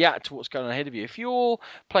have to react to what's going on ahead of you. If you're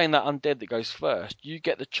playing that undead that goes first, you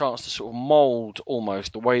get the chance to sort of mould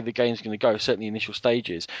almost the way the game's going to go, certainly initial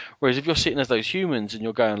stages. Whereas if you're sitting as those humans and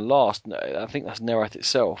you're going last, I think that's Nerat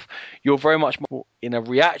itself, you're very much more in a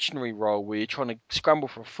reactionary role where you're trying to scramble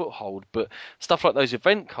for a foothold. But stuff like those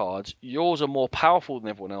event cards, yours are more powerful than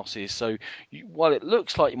everyone else's. So while it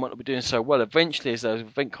looks like you might not be doing so well, eventually as those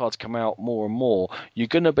event cards come out more and more, you're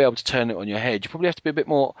going to be able to turn it on your head. You probably have to be a bit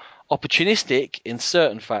more opportunistic in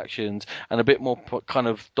certain factions and a bit more kind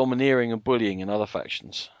of domineering and bullying in other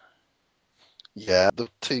factions. Yeah, the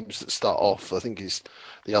teams that start off, I think, is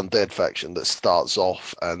the undead faction that starts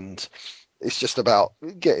off, and it's just about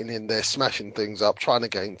getting in there, smashing things up, trying to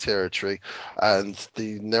gain territory. And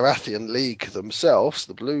the Nerathian League themselves,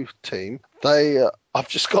 the blue team, I've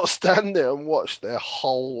just got to stand there and watch their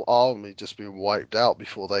whole army just being wiped out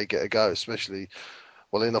before they get a go, especially,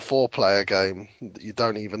 well, in a four-player game, you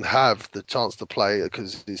don't even have the chance to play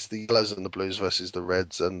because it's the yellows and the blues versus the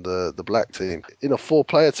reds and the black team. In a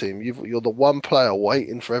four-player team, you're the one player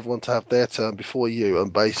waiting for everyone to have their turn before you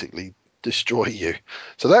and basically destroy you.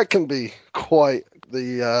 So that can be quite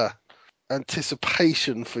the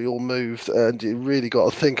anticipation for your move, and you really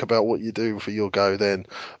got to think about what you do for your go then.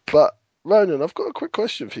 But Ronan, I've got a quick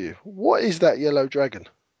question for you. What is that yellow dragon?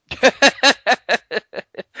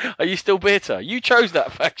 Are you still bitter? You chose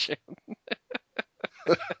that faction.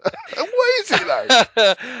 What is it though?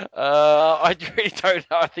 I really don't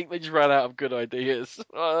know. I think they just ran out of good ideas.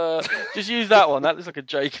 Just use that one. That looks like a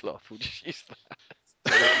J cloth. We'll just use that.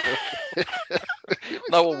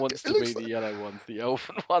 No one wants to be the yellow ones, the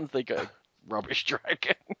elven ones. They go rubbish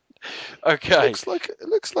dragon. Okay. It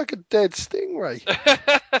looks like a dead stingray.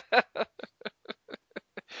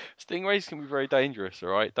 Stingrays can be very dangerous. All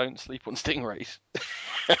right, don't sleep on stingrays.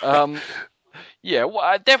 Yeah,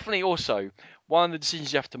 well, definitely. Also, one of the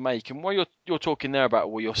decisions you have to make, and while you're talking there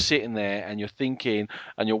about where you're sitting there and you're thinking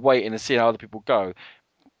and you're waiting and seeing how other people go,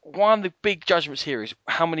 one of the big judgments here is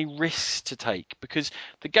how many risks to take because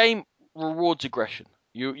the game rewards aggression.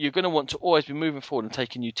 You're going to want to always be moving forward and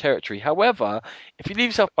taking new territory. However, if you leave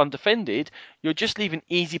yourself undefended, you're just leaving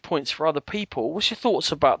easy points for other people. What's your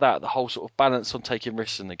thoughts about that? The whole sort of balance on taking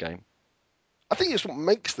risks in the game. I think it's what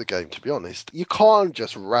makes the game, to be honest. You can't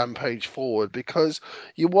just rampage forward because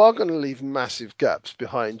you are going to leave massive gaps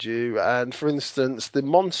behind you. And for instance, the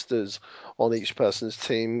monsters on each person's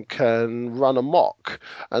team can run amok.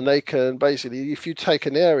 And they can basically, if you take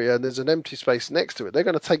an area and there's an empty space next to it, they're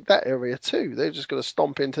going to take that area too. They're just going to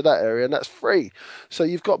stomp into that area and that's free. So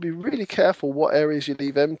you've got to be really careful what areas you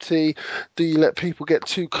leave empty. Do you let people get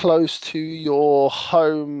too close to your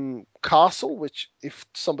home castle, which if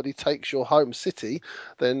somebody takes your home city,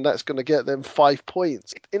 then that's going to get them 5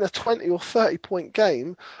 points. In a 20 or 30 point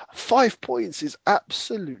game, 5 points is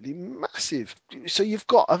absolutely massive. So you've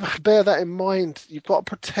got to bear that in mind. You've got to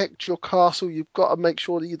protect your castle. You've got to make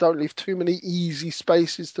sure that you don't leave too many easy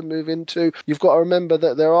spaces to move into. You've got to remember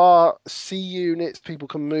that there are sea units. People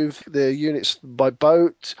can move their units by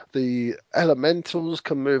boat. The elementals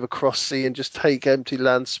can move across sea and just take empty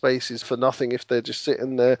land spaces for nothing if they're just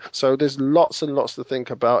sitting there. So there's lots and lots to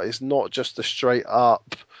think about. It's not just a straight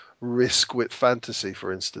up risk with fantasy,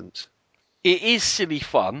 for instance. It is silly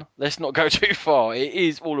fun. Let's not go too far. It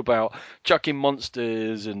is all about chucking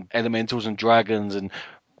monsters and elementals and dragons and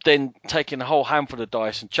then taking a whole handful of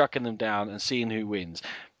dice and chucking them down and seeing who wins.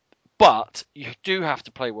 But you do have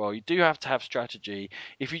to play well. You do have to have strategy.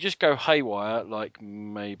 If you just go haywire, like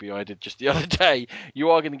maybe I did just the other day,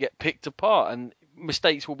 you are going to get picked apart and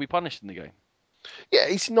mistakes will be punished in the game. Yeah,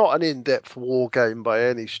 it's not an in-depth war game by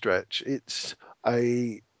any stretch. It's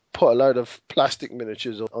a put a load of plastic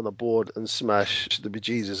miniatures on a board and smash the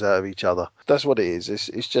bejesus out of each other. That's what it is.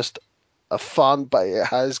 It's just a fun, but it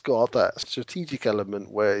has got that strategic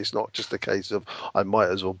element where it's not just a case of I might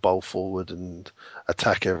as well bowl forward and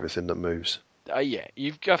attack everything that moves. Yeah,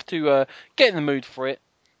 you have to get in the mood for it.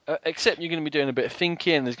 Except you're going to be doing a bit of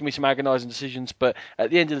thinking. There's going to be some agonising decisions, but at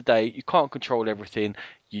the end of the day, you can't control everything.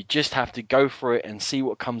 You just have to go for it and see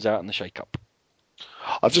what comes out in the shake-up.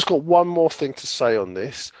 I've just got one more thing to say on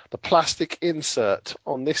this. The plastic insert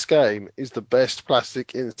on this game is the best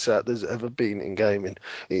plastic insert there's ever been in gaming.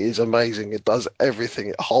 It is amazing. It does everything.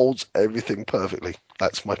 It holds everything perfectly.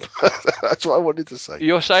 That's that's what I wanted to say.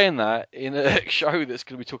 You're saying that in a show that's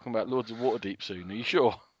going to be talking about Lords of Waterdeep soon. Are you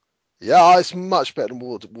sure? Yeah, it's much better than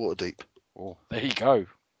Waterdeep. Well, there you go.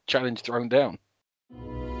 Challenge thrown down.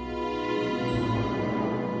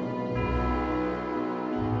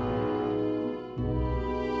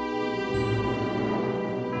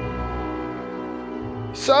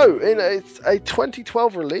 So, in a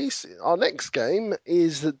 2012 release, our next game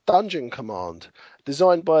is Dungeon Command,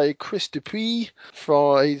 designed by Chris Dupuis.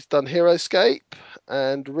 He's done Heroescape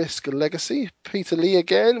and Risk Legacy. Peter Lee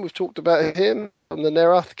again, we've talked about him from the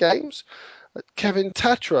Nerath games. Kevin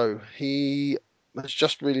Tatro, he has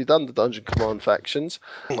just really done the Dungeon Command factions,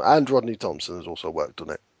 and Rodney Thompson has also worked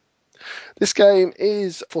on it. This game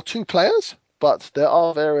is for 2 players, but there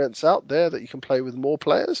are variants out there that you can play with more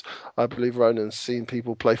players. I believe Ronan's seen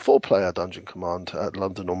people play 4-player Dungeon Command at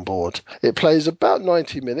London on Board. It plays about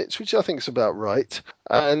 90 minutes, which I think is about right,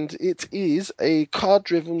 and it is a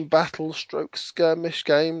card-driven battle stroke skirmish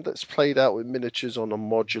game that's played out with miniatures on a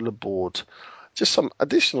modular board. Just some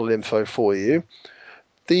additional info for you.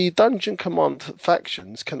 The Dungeon Command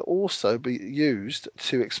factions can also be used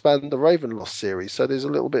to expand the Ravenloft series, so there's a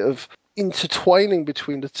little bit of intertwining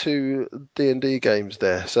between the 2 D&D games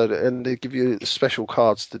there. And they give you special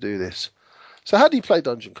cards to do this. So how do you play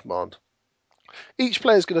Dungeon Command? Each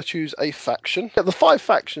player is going to choose a faction. The 5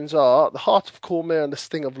 factions are the Heart of Cormyr and the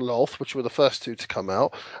Sting of Lolth, which were the first 2 to come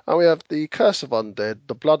out. And we have the Curse of Undead,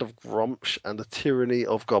 the Blood of Gromsh, and the Tyranny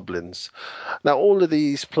of Goblins. Now, all of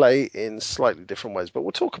these play in slightly different ways, but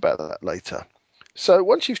we'll talk about that later. So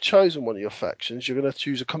once you've chosen one of your factions, you're going to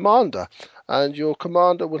choose a commander, and your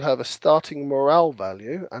commander will have a starting morale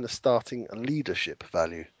value and a starting leadership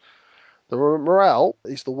value. The morale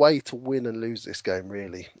is the way to win and lose this game,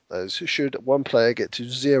 really, as should one player get to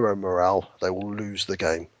 0 morale, they will lose the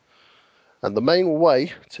game. And the main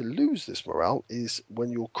way to lose this morale is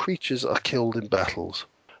when your creatures are killed in battles.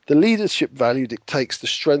 The leadership value dictates the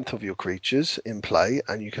strength of your creatures in play,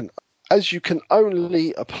 and you can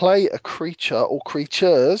only play a creature or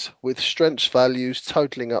creatures with strength values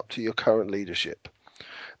totaling up to your current leadership.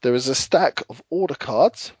 There is a stack of order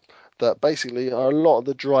cards that basically are a lot of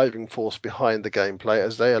the driving force behind the gameplay,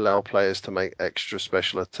 as they allow players to make extra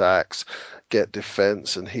special attacks, get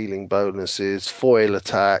defense and healing bonuses, foil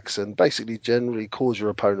attacks, and basically generally cause your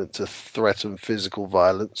opponent to threaten physical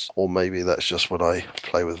violence, or maybe that's just when I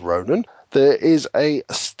play with Ronan. There is a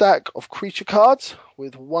stack of creature cards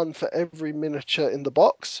with 1 for every miniature in the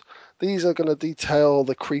box. These are going to detail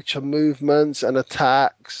the creature movements and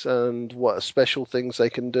attacks and what special things they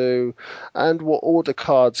can do and what order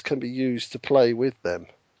cards can be used to play with them.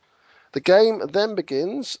 The game then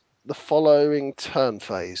begins the following turn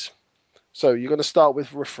phase. So you're going to start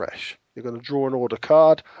with Refresh. You're going to draw an order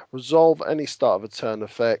card, resolve any start of a turn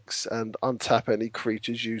effects, and untap any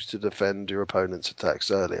creatures used to defend your opponent's attacks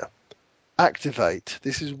earlier. Activate.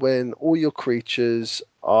 This is when all your creatures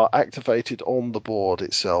are activated on the board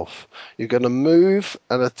itself. You're going to move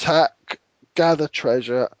and attack, gather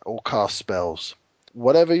treasure, or cast spells.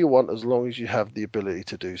 Whatever you want, as long as you have the ability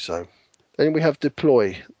to do so. Then we have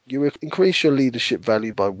Deploy. You increase your leadership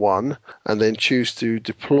value by 1, and then choose to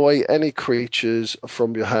deploy any creatures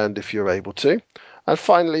from your hand if you're able to. And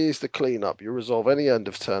finally is the cleanup. You resolve any end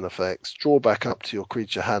of turn effects, draw back up to your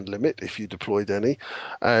creature hand limit if you deployed any,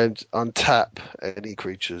 and untap any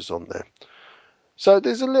creatures on there. So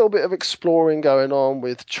there's a little bit of exploring going on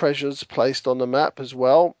with treasures placed on the map as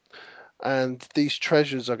well. And these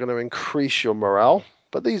treasures are going to increase your morale.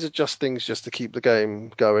 But these are just things just to keep the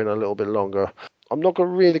game going a little bit longer. I'm not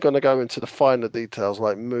really going to go into the finer details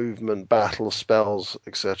like movement, battle, spells,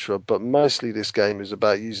 etc. But mostly this game is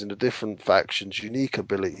about using the different factions' unique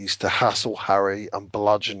abilities to hassle, harry, and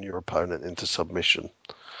bludgeon your opponent into submission.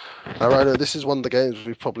 Now, Rona, this is one of the games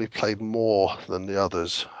we've probably played more than the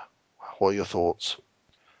others. What are your thoughts?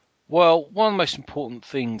 Well, one of the most important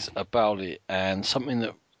things about it, and something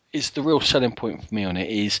that is the real selling point for me on it,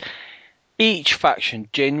 is each faction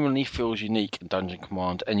genuinely feels unique in Dungeon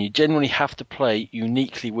Command, and you genuinely have to play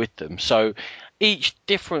uniquely with them. So each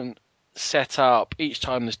different setup, each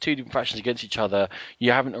time there's 2 different factions against each other,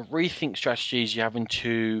 you're having to rethink strategies, you're having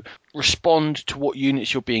to respond to what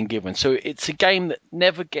units you're being given. So it's a game that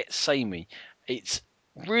never gets samey. It's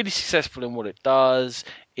really successful in what it does.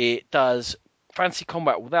 It does fancy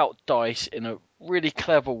combat without dice in a really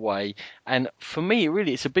clever way, and for me,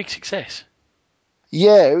 really, it's a big success.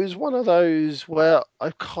 Yeah, it was one of those where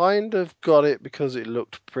I kind of got it because it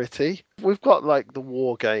looked pretty. We've got like the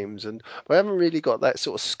war games, and we haven't really got that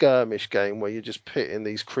sort of skirmish game where you're just pitting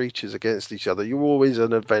these creatures against each other. You're always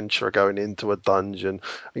an adventurer going into a dungeon,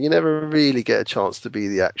 and you never really get a chance to be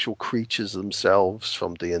the actual creatures themselves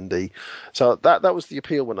from D&D. So that was the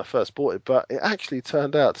appeal when I first bought it, but it actually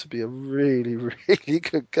turned out to be a really, really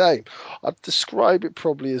good game. I'd describe it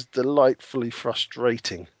probably as delightfully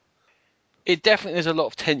frustrating. It definitely there's a lot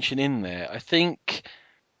of tension in there. I think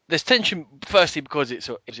There's tension, firstly, because it's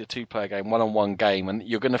a two-player game, one-on-one game, and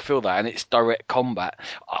you're going to feel that, and it's direct combat.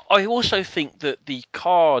 I also think that the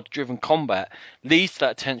card-driven combat leads to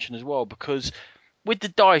that tension as well, because with the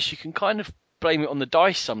dice, you can kind of blame it on the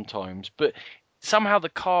dice sometimes, but somehow the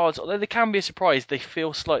cards, although they can be a surprise, they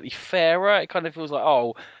feel slightly fairer. It kind of feels like,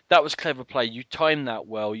 oh, that was clever play. You timed that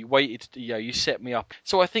well. You waited, you set me up.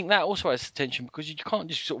 So I think that also has tension because you can't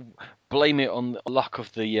just sort of blame it on the luck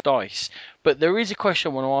of the dice. But there is a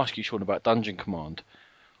question I want to ask you, Sean, about Dungeon Command.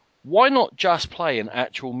 Why not just play an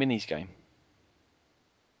actual minis game?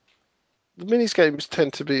 The mini games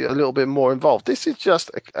tend to be a little bit more involved. This is just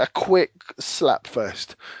a quick slap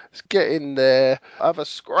fest. Let's get in there, have a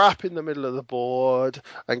scrap in the middle of the board,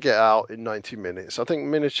 and get out in 90 minutes. I think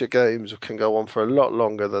miniature games can go on for a lot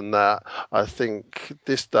longer than that. I think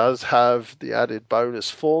this does have the added bonus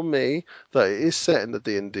for me that it is set in the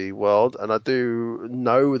D&D world, and I do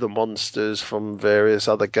know the monsters from various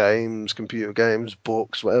other games, computer games,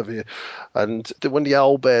 books, whatever. And when the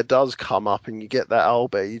owlbear does come up and you get that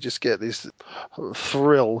owlbear, you just get this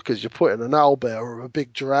thrill because you're putting an owlbear or a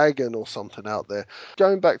big dragon or something out there.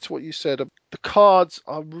 Going back to what you said, the cards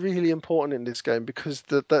are really important in this game because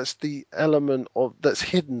that's the element of that's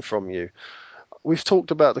hidden from you. We've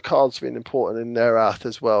talked about the cards being important in Nerath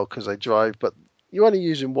as well because they drive, but you're only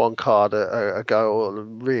using one card a go,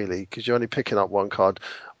 really, because you're only picking up one card.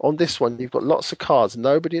 On this one, you've got lots of cards.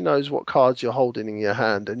 Nobody knows what cards you're holding in your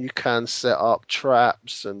hand, and you can set up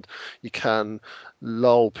traps and you can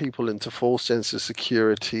lull people into false sense of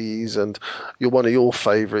securities. And one of your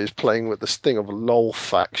favourites playing with this thing of a lull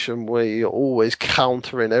faction where you're always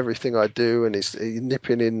countering everything I do, and it's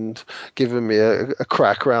nipping in, giving me a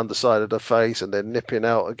crack around the side of the face, and then nipping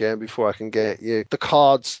out again before I can get you. The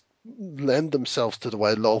cards lend themselves to the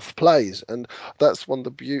way Lolth plays, and that's one of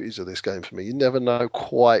the beauties of this game for me. You never know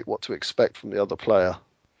quite what to expect from the other player.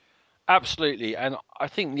 Absolutely, and I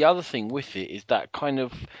think the other thing with it is that kind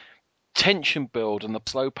of tension build and the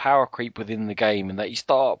slow power creep within the game, and that you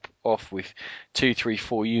start off with 2, 3,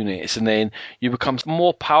 4 units, and then you become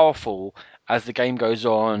more powerful as the game goes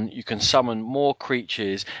on. You can summon more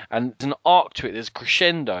creatures, and there's an arc to it. There's a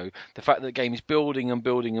crescendo. The fact that the game is building and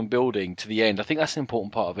building and building to the end, I think that's an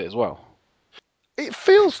important part of it as well. It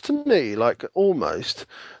feels to me like almost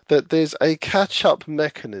that there's a catch-up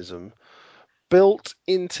mechanism built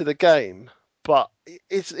into the game, but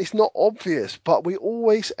it's not obvious. But we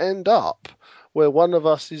always end up where one of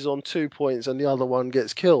us is on 2 points and the other one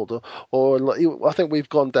gets killed, or like, I think we've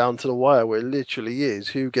gone down to the wire where it literally is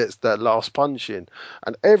who gets that last punch in.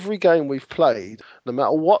 And every game we've played, no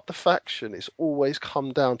matter what the faction, it's always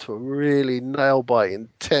come down to a really nail-biting,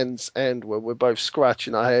 tense end where we're both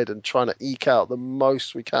scratching our head and trying to eke out the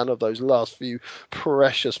most we can of those last few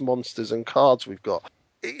precious monsters and cards we've got.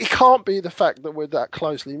 It can't be the fact that we're that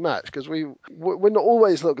closely matched because we're not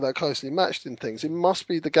always look that closely matched in things. It must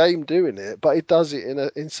be the game doing it, but it does it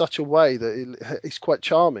in such a way that it's quite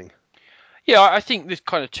charming. Yeah, I think there's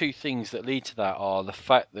kind of two things that lead to that are the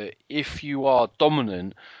fact that if you are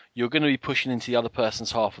dominant, you're going to be pushing into the other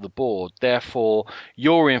person's half of the board. Therefore,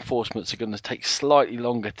 your reinforcements are going to take slightly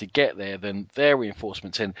longer to get there than their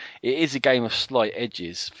reinforcements. And it is a game of slight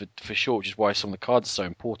edges for sure, which is why some of the cards are so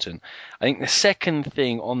important. I think the second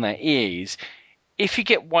thing on that is if you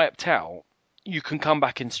get wiped out, you can come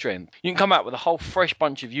back in strength. You can come out with a whole fresh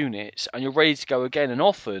bunch of units and you're ready to go again. And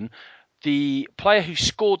often the player who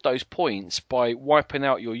scored those points by wiping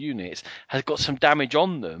out your units has got some damage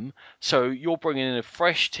on them, so you're bringing in a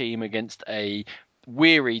fresh team against a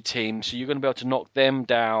weary team, so you're going to be able to knock them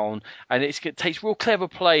down, and it takes real clever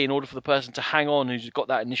play in order for the person to hang on who's got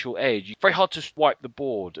that initial edge. It's very hard to wipe the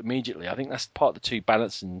board immediately. I think that's part of the two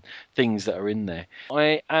balancing things that are in there.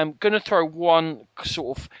 I am going to throw one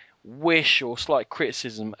sort of wish or slight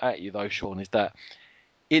criticism at you though, Sean, is that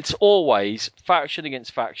it's always faction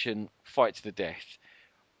against faction, fight to the death.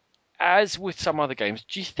 As with some other games,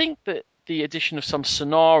 do you think that the addition of some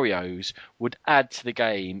scenarios would add to the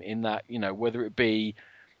game in that, whether it be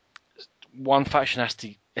one faction has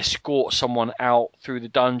to escort someone out through the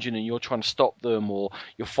dungeon and you're trying to stop them, or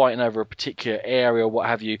you're fighting over a particular area, what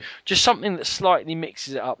have you, just something that slightly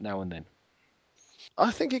mixes it up now and then?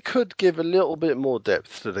 I think it could give a little bit more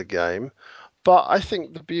depth to the game. But I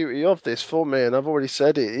think the beauty of this for me, and I've already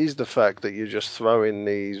said it, is the fact that you're just throwing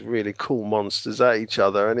these really cool monsters at each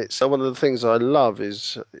other. And it's one of the things I love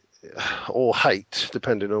is, or hate,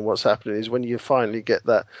 depending on what's happening, is when you finally get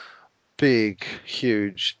that big,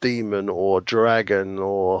 huge demon or dragon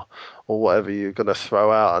or whatever you're going to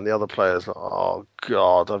throw out, and the other player's like, oh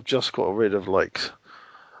God, I've just got rid of like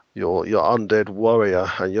your undead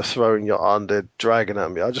warrior and you're throwing your undead dragon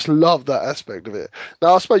at me. I just love that aspect of it.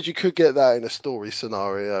 Now, I suppose you could get that in a story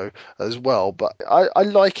scenario as well, but I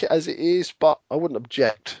like it as it is, but I wouldn't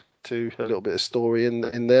object to a little bit of story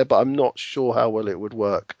in there, but I'm not sure how well it would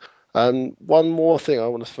work. And one more thing I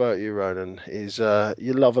want to throw at you, Ronan, is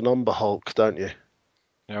you love an Umber Hulk, don't you?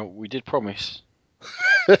 Now, we did promise.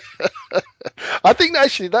 I think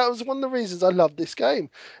actually that was one of the reasons I love this game.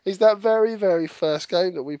 Is that very, very first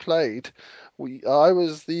game that we played. I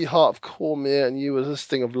was the Heart of Cormyr and you were the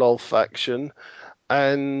Sting of Lol faction,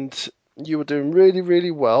 and you were doing really,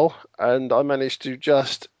 really well. And I managed to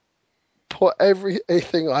just put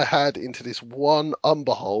everything I had into this one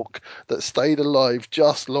Umber Hulk that stayed alive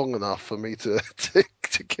just long enough for me to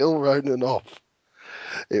to kill Ronan off.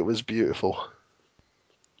 It was beautiful.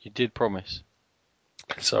 You did promise.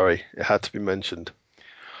 Sorry, it had to be mentioned.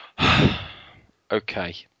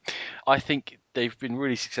 Okay. I think they've been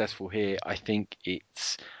really successful here. I think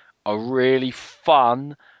it's a really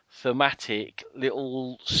fun, thematic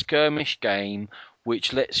little skirmish game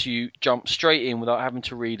which lets you jump straight in without having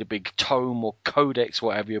to read a big tome or codex,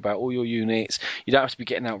 whatever, about all your units. You don't have to be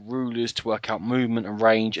getting out rulers to work out movement and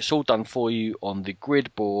range. It's all done for you on the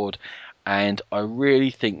grid board. And I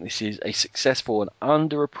really think this is a successful and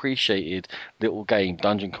underappreciated little game,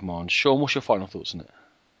 Dungeon Command. Sean, what's your final thoughts on it?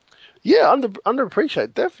 Yeah,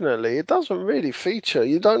 underappreciated, definitely. It doesn't really feature.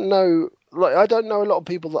 You don't know, like I don't know a lot of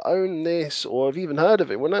people that own this or have even heard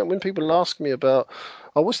of it. When people ask me about,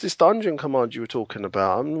 oh, what's this Dungeon Command you were talking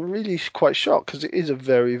about? I'm really quite shocked because it is a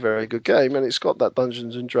very, very good game and it's got that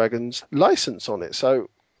Dungeons and Dragons license on it.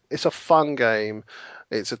 So it's a fun game,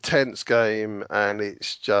 it's a tense game, and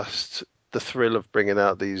it's just the thrill of bringing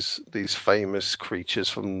out these famous creatures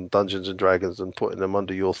from Dungeons and Dragons and putting them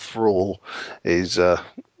under your thrall is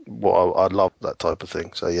what I love that type of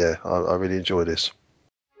thing. So yeah, I really enjoy this.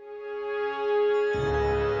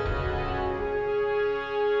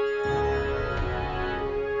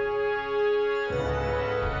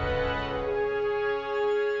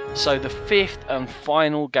 So the fifth and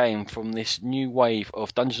final game from this new wave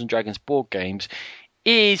of Dungeons and Dragons board games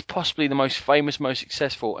is possibly the most famous, most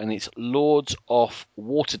successful, and it's Lords of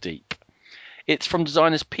Waterdeep. It's from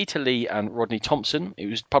designers Peter Lee and Rodney Thompson. It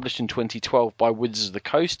was published in 2012 by Wizards of the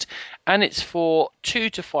Coast, and it's for 2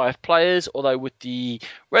 to 5 players, although with the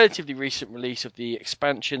relatively recent release of the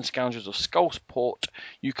expansion Scoundrels of Skullport,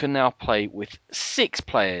 you can now play with 6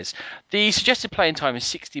 players. The suggested playing time is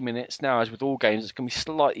 60 minutes. Now, as with all games, it's going to be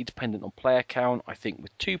slightly dependent on player count. I think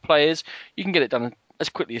with 2 players, you can get it done as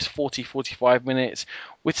quickly as 40-45 minutes.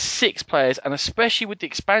 With 6 players, and especially with the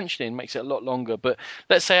expansion in, makes it a lot longer. But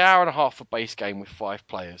let's say hour and a half for base game with 5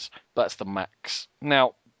 players. That's the max.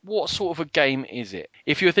 Now, what sort of a game is it?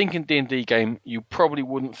 If you're thinking D&D game, you probably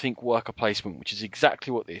wouldn't think worker placement, which is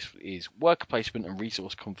exactly what this is. Worker placement and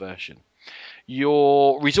resource conversion.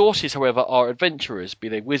 Your resources, however, are adventurers, be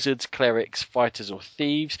they wizards, clerics, fighters, or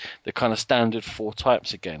thieves, the kind of standard 4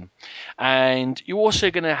 types again. And you're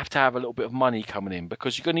also going to have a little bit of money coming in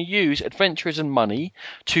because you're going to use adventurers and money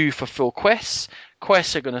to fulfill quests.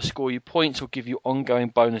 Quests are going to score you points or give you ongoing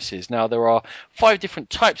bonuses. Now, there are 5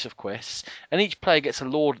 different types of quests, and each player gets a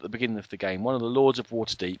lord at the beginning of the game, one of the Lords of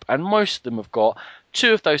Waterdeep, and most of them have got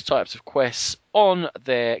 2 of those types of quests on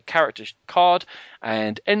their character card,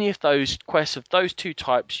 and any of those quests of those 2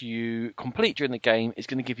 types you complete during the game is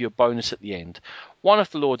going to give you a bonus at the end. One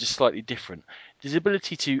of the lords is slightly different. There's the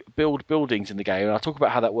ability to build buildings in the game, and I'll talk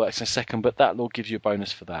about how that works in a second, but that lord gives you a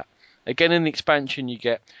bonus for that. Again, in the expansion, you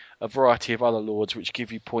get a variety of other lords which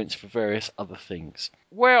give you points for various other things.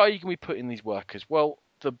 Where are you going to be putting these workers? Well,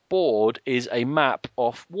 the board is a map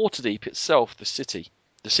of Waterdeep itself, the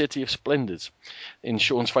City of Splendors, in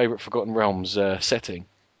Sean's favourite Forgotten Realms setting.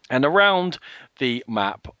 And around the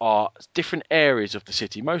map are different areas of the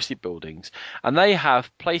city, mostly buildings, and they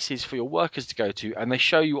have places for your workers to go to, and they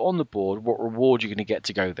show you on the board what reward you're going to get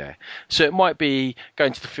to go there. So it might be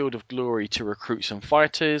going to the Field of Glory to recruit some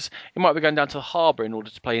fighters. It might be going down to the harbour in order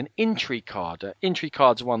to play an intrigue card. Intrigue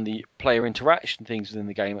cards are one of the player interaction things within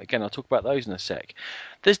the game. Again, I'll talk about those in a sec.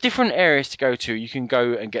 There's different areas to go to. You can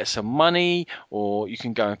go and get some money, or you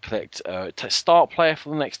can go and collect start player for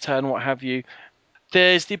the next turn, what have you.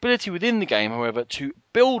 There's the ability within the game, however, to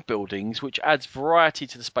build buildings, which adds variety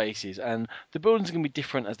to the spaces, and the buildings are going to be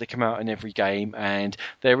different as they come out in every game, and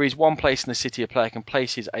there is one place in the city a player can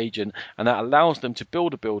place his agent, and that allows them to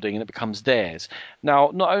build a building, and it becomes theirs.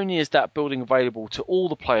 Now, not only is that building available to all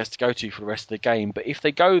the players to go to for the rest of the game, but if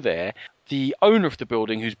they go there, the owner of the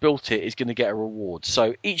building who's built it is going to get a reward.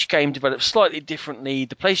 So each game develops slightly differently,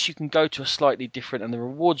 the place you can go to are slightly different, and the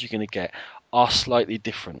rewards you're going to get are slightly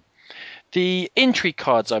different. The intrigue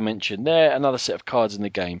cards I mentioned, they're another set of cards in the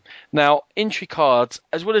game. Now, intrigue cards,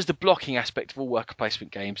 as well as the blocking aspect of all worker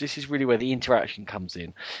placement games, this is really where the interaction comes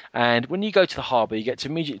in. And when you go to the harbour, you get to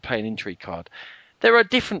immediately play an intrigue card. There are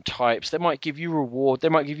different types. They might give you a reward. They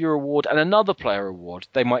might give you a reward and another player a reward.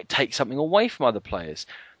 They might take something away from other players.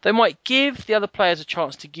 They might give the other players a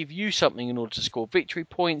chance to give you something in order to score victory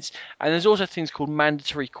points. And there's also things called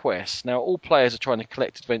mandatory quests. Now, all players are trying to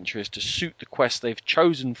collect adventurers to suit the quests they've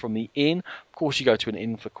chosen from the inn. Of course, you go to an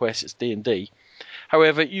inn for quests. It's D&D.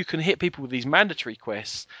 However, you can hit people with these mandatory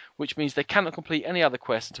quests, which means they cannot complete any other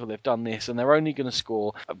quests until they've done this, and they're only going to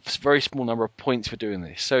score a very small number of points for doing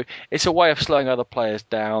this. So it's a way of slowing other players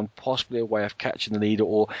down, possibly a way of catching the leader,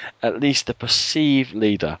 or at least the perceived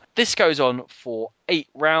leader. This goes on for 8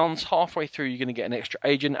 rounds. Halfway through, you're going to get an extra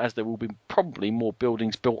agent, as there will be probably more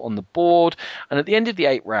buildings built on the board. And at the end of the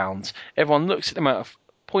 8 rounds, everyone looks at the amount of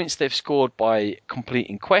points they've scored by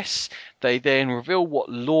completing quests. They then reveal what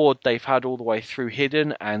lord they've had all the way through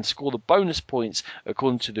hidden and score the bonus points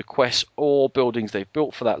according to the quests or buildings they've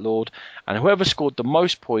built for that lord. And whoever scored the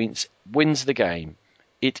most points wins the game.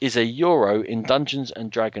 It is a Euro in Dungeons and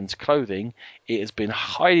Dragons clothing. It has been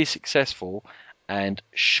highly successful. And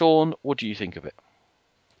Sean, what do you think of it?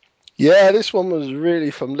 Yeah, this one was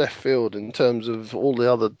really from left field in terms of all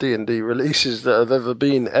the other D&D releases that have ever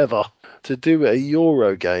been ever. To do a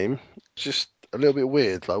Euro game, just a little bit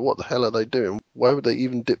weird. Like, what the hell are they doing? Why would they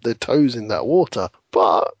even dip their toes in that water?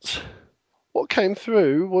 But what came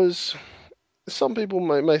through was, some people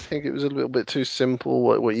may think it was a little bit too simple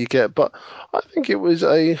what you get, but I think it was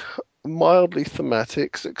a mildly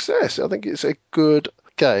thematic success. I think it's a good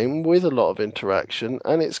game with a lot of interaction,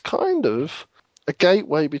 and it's kind of a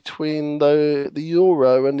gateway between the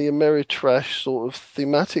Euro and the Ameritrash sort of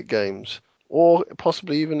thematic games, or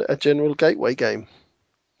possibly even a general gateway game.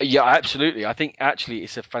 Yeah, absolutely. I think actually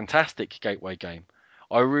it's a fantastic gateway game.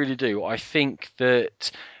 I really do. I think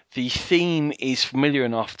that the theme is familiar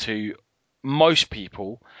enough to most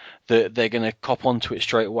people that they're going to cop onto it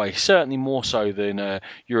straight away. Certainly more so than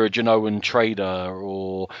you're a Genoan trader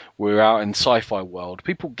or we're out in sci-fi world.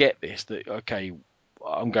 People get this, that okay,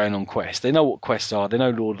 I'm going on quests. They know what quests are. They know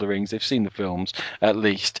Lord of the Rings. They've seen the films at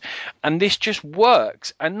least, and this just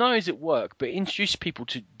works. And not only does it work, but it introduces people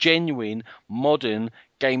to genuine modern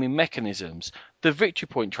gaming mechanisms. The victory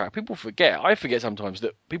point track. People forget. I forget sometimes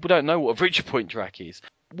that people don't know what a victory point track is.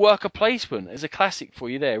 Worker placement is a classic for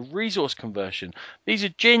you there. Resource conversion. These are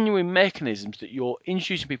genuine mechanisms that you're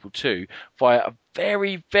introducing people to via a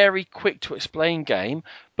very, very quick to explain game,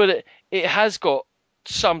 but it has got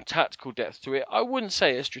some tactical depth to it. I wouldn't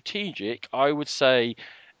say it's strategic. I would say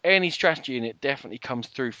any strategy in it definitely comes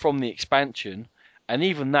through from the expansion. And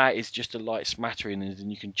even that is just a light smattering, and then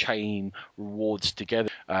you can chain rewards together.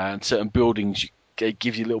 And certain buildings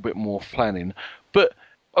give you a little bit more planning. But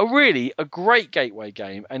a great gateway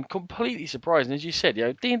game, and completely surprising, as you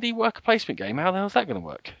said. D&D worker placement game. How the hell is that going to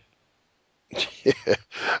work? Yeah,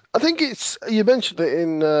 I think it's. You mentioned it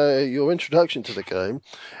in your introduction to the game.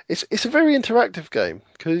 It's a very interactive game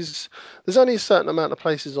because there's only a certain amount of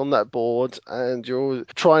places on that board, and you're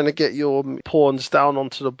trying to get your pawns down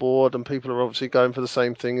onto the board, and people are obviously going for the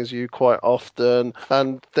same thing as you quite often.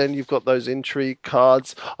 And then you've got those intrigue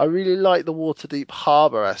cards. I really like the Waterdeep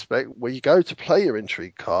Harbour aspect where you go to play your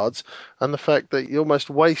intrigue cards, and the fact that you're almost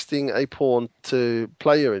wasting a pawn to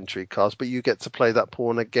play your intrigue cards, but you get to play that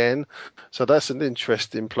pawn again. So that's an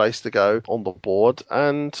interesting place to go on the board.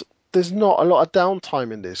 And there's not a lot of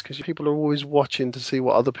downtime in this because people are always watching to see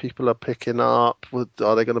what other people are picking up.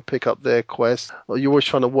 Are they going to pick up their quest? Or you're always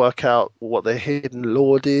trying to work out what their hidden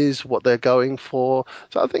lord is, what they're going for.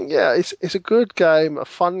 So I think, yeah, it's a good game, a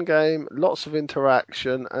fun game, lots of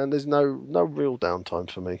interaction, and there's no real downtime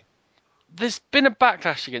for me. There's been a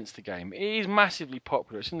backlash against the game. It is massively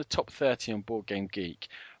popular. It's in the top 30 on Board Game Geek.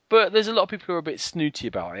 But there's a lot of people who are a bit snooty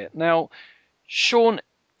about it. Now, Sean,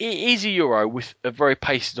 it is a Euro with a very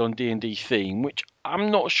pasted on D&D theme, which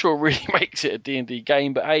I'm not sure really makes it a D&D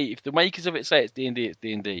game, but hey, if the makers of it say it's D&D, it's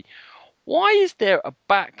D&D. Why is there a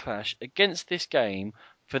backlash against this game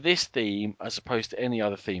for this theme as opposed to any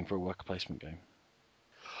other theme for a worker placement game?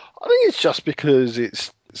 I think it's just because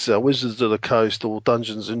it's Wizards of the Coast or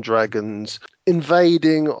Dungeons and Dragons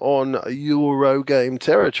invading on Euro game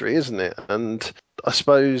territory, isn't it? And I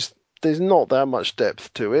suppose there's not that much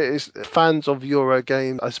depth to it. Fans of Euro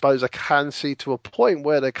games, I suppose, I can see to a point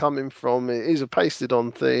where they're coming from. It is a pasted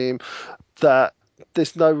on theme that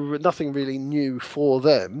there's nothing really new for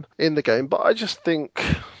them in the game. But I just think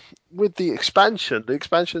with the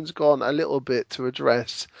expansion's gone a little bit to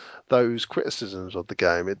address those criticisms of the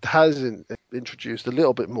game. It has introduced a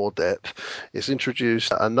little bit more depth. It's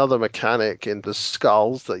introduced another mechanic in the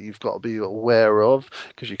skulls that you've got to be aware of,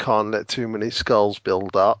 because you can't let too many skulls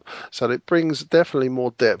build up. So it brings definitely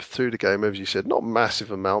more depth to the game, as you said. Not a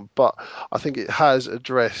massive amount, but I think it has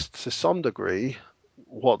addressed to some degree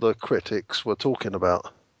what the critics were talking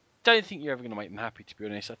about. Don't think you're ever going to make them happy, to be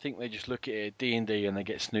honest. I think they just look at it D&D and they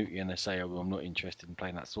get snooty and they say, "Oh, well, I'm not interested in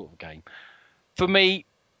playing that sort of game." For me,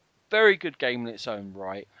 very good game in its own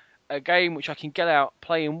right. A game which I can get out,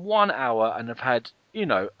 play in 1 hour, and have had,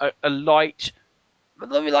 a light,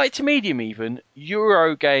 light to medium even,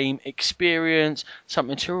 Euro game experience,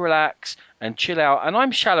 something to relax and chill out. And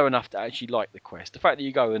I'm shallow enough to actually like the quest. The fact that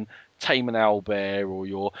you go and tame an owlbear, or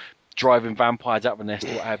you're driving vampires out of a nest,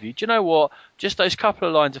 or what have you. Do you know what? Just those couple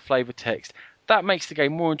of lines of flavour text, that makes the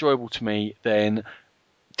game more enjoyable to me than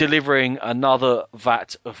delivering another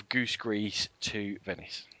vat of goose grease to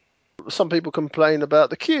Venice. Some people complain about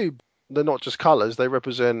the cube. They're not just colours; they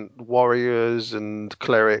represent warriors and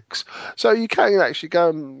clerics. So you can actually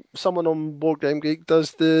go. Someone on Board Game Geek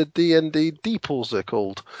does the D&D deeples, they're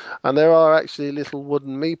called, and there are actually little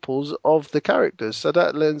wooden meeples of the characters. So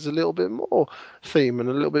that lends a little bit more theme and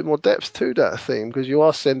a little bit more depth to that theme, because you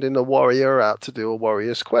are sending a warrior out to do a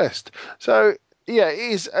warrior's quest. So yeah, it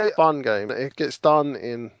is a fun game. It gets done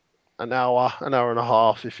in an hour and a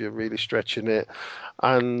half if you're really stretching it,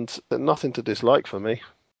 and nothing to dislike for me.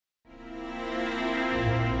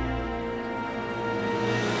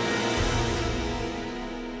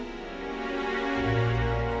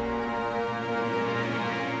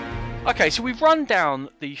 Okay, so we've run down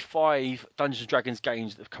the 5 Dungeons and Dragons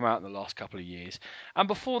games that have come out in the last couple of years, and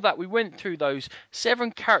before that we went through those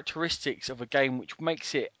 7 characteristics of a game which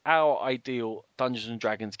makes it our ideal Dungeons and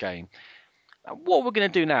Dragons game. And what we're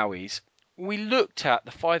going to do now is we looked at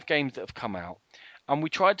the 5 games that have come out, and we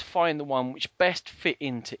tried to find the one which best fit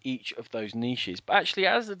into each of those niches. But actually,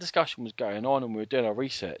 as the discussion was going on and we were doing our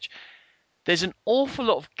research, there's an awful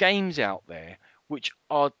lot of games out there which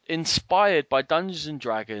are inspired by Dungeons and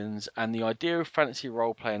Dragons and the idea of fantasy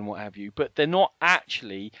role play and what have you, but they're not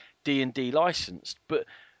actually D&D licensed. But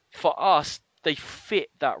for us, they fit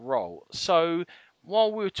that role. So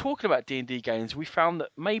while we were talking about D&D games, we found that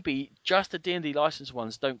maybe just the D&D licensed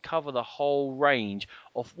ones don't cover the whole range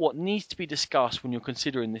of what needs to be discussed when you're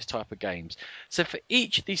considering this type of games. So for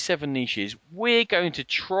each of these 7 niches, we're going to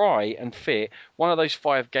try and fit one of those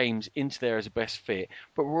 5 games into there as a best fit.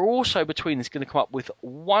 But we're also between us going to come up with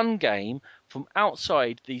one game from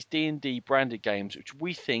outside these D&D branded games which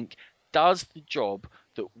we think does the job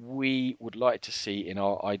that we would like to see in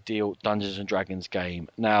our ideal Dungeons and Dragons game.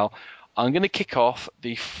 Now, I'm going to kick off.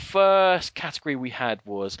 The first category we had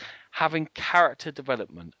was having character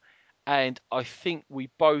development. And I think we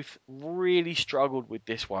both really struggled with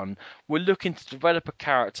this one. We're looking to develop a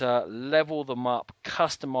character, level them up,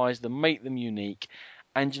 customize them, make them unique.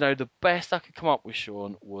 And the best I could come up with,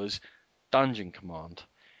 Sean, was Dungeon Command.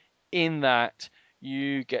 In that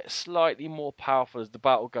you get slightly more powerful as the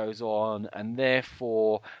battle goes on, and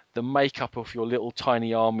therefore the makeup of your little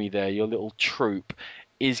tiny army there, your little troop,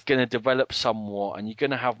 is going to develop somewhat, and you're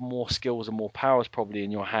going to have more skills and more powers probably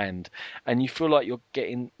in your hand, and you feel like you're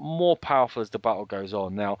getting more powerful as the battle goes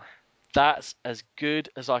on. Now, that's as good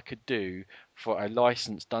as I could do for a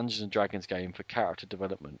licensed Dungeons and Dragons game for character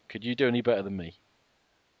development. Could you do any better than me?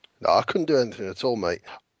 No, I couldn't do anything at all, mate.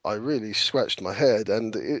 I really scratched my head,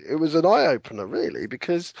 and it was an eye opener, really,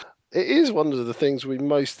 because it is one of the things we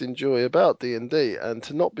most enjoy about D&D, and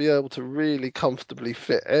to not be able to really comfortably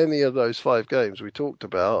fit any of those 5 games we talked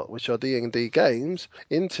about, which are D&D games,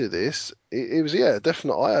 into this, it was, yeah, a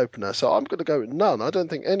definite eye opener. So I'm going to go with none. I don't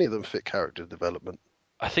think any of them fit character development.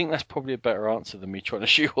 I think that's probably a better answer than me trying to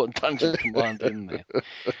shoehorn Dungeon Command in there.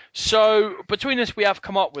 So between us, we have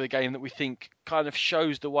come up with a game that we think kind of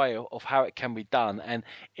shows the way of how it can be done, and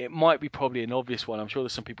it might be probably an obvious one. I'm sure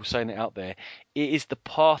there's some people saying it out there. It is the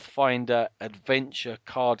Pathfinder Adventure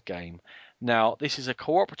card game. Now, this is a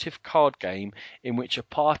cooperative card game in which a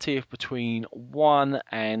party of between 1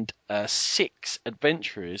 and 6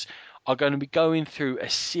 adventurers are going to be going through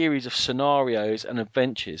a series of scenarios and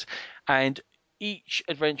adventures, and each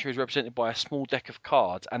adventure is represented by a small deck of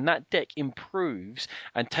cards, and that deck improves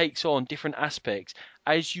and takes on different aspects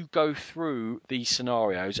as you go through these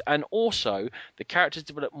scenarios. And also, the characters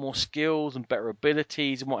develop more skills and better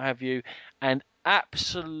abilities and what have you. And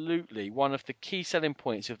absolutely, one of the key selling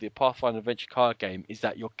points of the Pathfinder Adventure card game is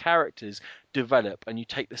that your characters develop, and you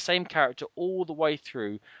take the same character all the way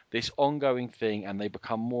through this ongoing thing, and they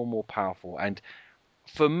become more and more powerful. And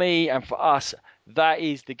for me and for us, That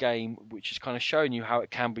is the game which is kind of showing you how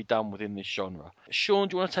it can be done within this genre. Sean,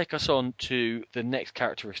 do you want to take us on to the next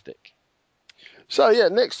characteristic? So yeah,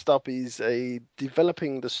 next up is a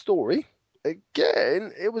developing the story.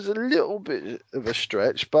 Again, it was a little bit of a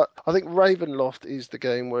stretch, but I think Ravenloft is the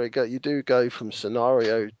game where you do go from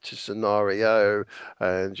scenario to scenario,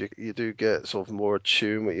 and you do get sort of more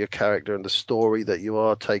attuned with your character and the story that you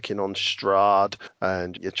are taking on Strahd,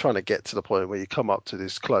 and you're trying to get to the point where you come up to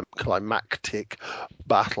this climactic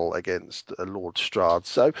battle against Lord Strahd.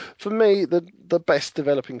 So for me, the best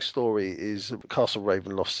developing story is Castle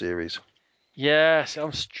Ravenloft series. Yes,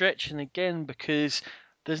 I'm stretching again because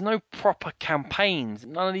there's no proper campaigns.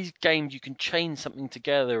 None of these games you can chain something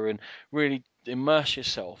together and really immerse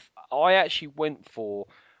yourself. I actually went for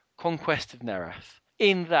Conquest of Nerath.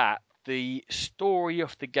 In that, the story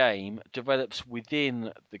of the game develops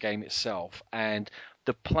within the game itself, and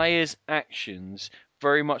the player's actions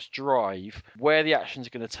very much drive where the actions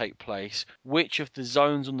are going to take place, which of the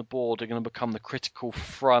zones on the board are going to become the critical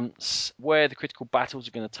fronts, where the critical battles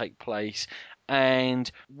are going to take place, and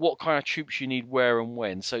what kind of troops you need where and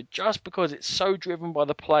when. So just because it's so driven by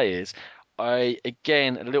the players,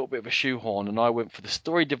 again, a little bit of a shoehorn, and I went for the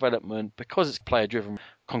story development because it's player driven.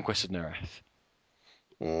 Conquest of Nerath.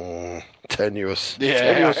 Tenuous. Yeah, I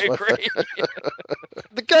Tenuous, my friend. agree.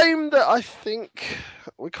 The game that I think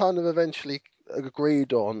we kind of eventually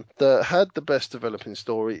agreed on that had the best developing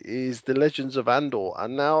story is The Legends of Andor.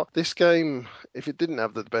 And now, this game, if it didn't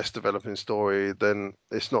have the best developing story, then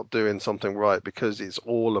it's not doing something right because it's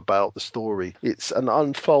all about the story. It's an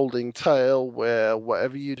unfolding tale where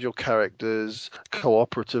whatever you do your characters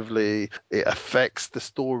cooperatively, it affects the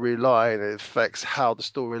storyline, it affects how the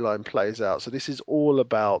storyline plays out. So this is all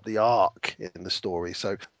about the arc in the story.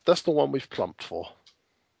 So that's the one we've plumped for.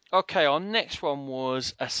 Okay, our next one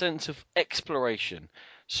was a sense of exploration.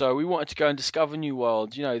 So we wanted to go and discover new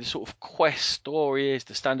worlds. You know, the sort of quest story is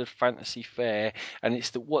the standard fantasy fare, and it's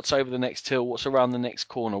the what's over the next hill, what's around the next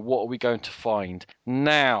corner, what are we going to find?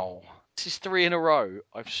 Now, this is three in a row.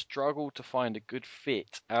 I've struggled to find a good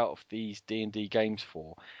fit out of these D&D games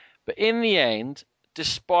for. But in the end,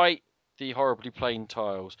 despite the horribly plain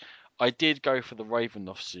tiles, I did go for the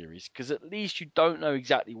Ravenloft series because at least you don't know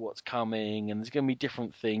exactly what's coming, and there's going to be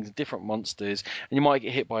different things, different monsters, and you might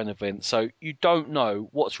get hit by an event. So you don't know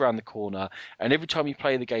what's around the corner, and every time you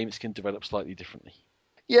play the game, it's going to develop slightly differently.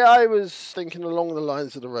 Yeah, I was thinking along the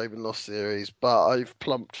lines of the Ravenloft series, but I've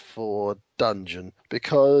plumped for Dungeon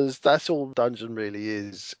because that's all Dungeon really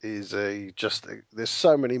is there's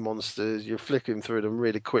so many monsters, you're flicking through them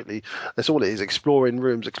really quickly. That's all it is, exploring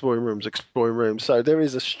rooms, exploring rooms, exploring rooms. So there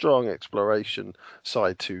is a strong exploration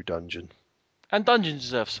side to Dungeon. And Dungeon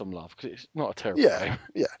deserves some love because it's not a terrible Yeah, game.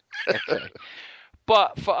 yeah. Okay.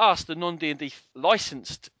 But for us, the non-D&D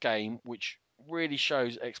licensed game, which really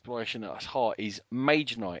shows exploration at its heart, is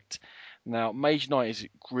Mage Knight. Now, Mage Knight is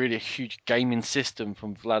really a huge gaming system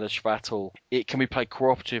from Vlaada Chvátil. It can be played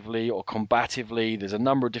cooperatively or combatively. There's a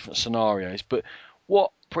number of different scenarios, but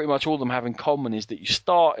what pretty much all of them have in common is that you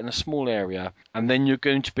start in a small area and then you're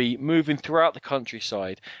going to be moving throughout the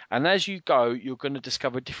countryside. And as you go, you're going to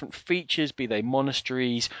discover different features, be they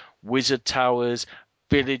monasteries, wizard towers,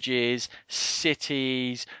 villages,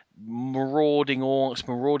 cities, marauding orcs,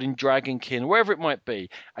 marauding dragonkin, wherever it might be.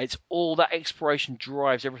 It's all that exploration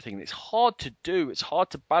drives everything. It's hard to do. It's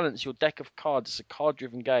hard to balance your deck of cards. It's a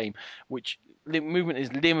card-driven game, which movement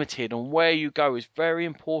is limited, and where you go is very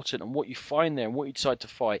important, and what you find there and what you decide to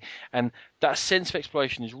fight. And that sense of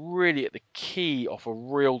exploration is really at the key of a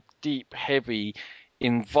real deep, heavy,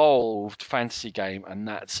 involved fantasy game, and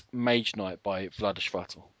that's Mage Knight by Vlaada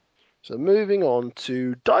Chvátil. So moving on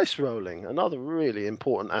to dice rolling, another really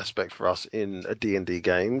important aspect for us in D&D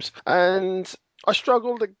games. And I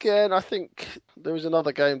struggled again. I think there is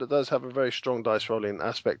another game that does have a very strong dice rolling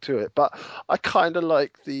aspect to it, but I kind of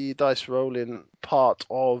like the dice rolling part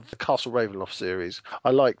of the Castle Ravenloft series. I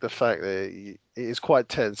like the fact that it is quite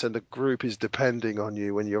tense and the group is depending on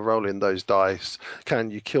you when you're rolling those dice. Can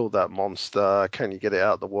you kill that monster? Can you get it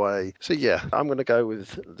out of the way? So yeah, I'm going to go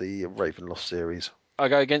with the Ravenloft series. I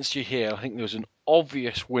go against you here. I think there was an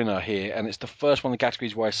obvious winner here, and it's the first one of the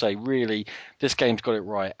categories where I say, really, this game's got it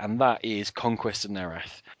right, and that is Conquest of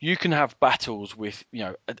Nerath. You can have battles with,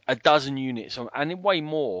 a dozen units, and way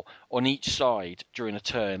more on each side during a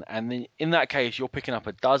turn, and then in that case, you're picking up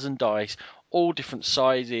a dozen dice all different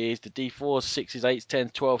sizes, the D4s, 6s, 8s,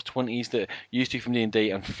 10s, 12s, 20s that you used to from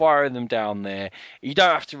D&D, and firing them down there. You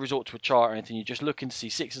don't have to resort to a chart or anything, you're just looking to see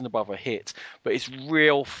 6s and above a hit, but it's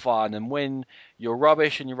real fun. And when you're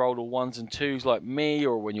rubbish and you roll all 1s and 2s like me,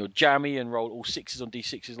 or when you're jammy and roll all 6s on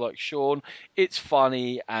D6s like Sean, it's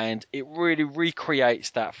funny and it really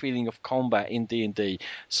recreates that feeling of combat in D&D.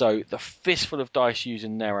 So the Fistful of Dice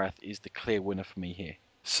using Nerath is the clear winner for me here.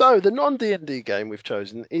 So the non-D&D game we've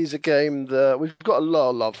chosen is a game that we've got a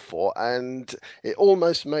lot of love for, and it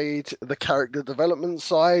almost made the character development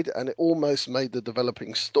side, and it almost made the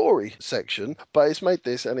developing story section, but it's made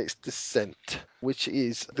this, and it's Descent, which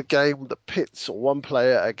is the game that pits one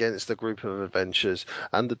player against a group of adventurers.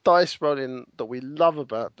 And the dice rolling that we love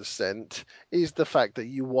about Descent is the fact that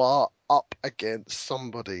you are up against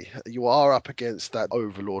somebody. You are up against that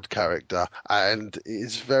overlord character, and it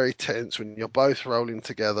is very tense when you're both rolling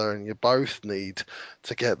together and you both need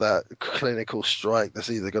to get that clinical strike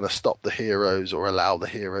that's either going to stop the heroes or allow the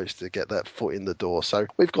heroes to get that foot in the door. So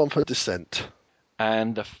we've gone for Descent.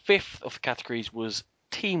 And the fifth of the categories was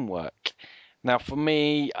teamwork. Now, for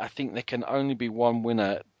me, I think there can only be one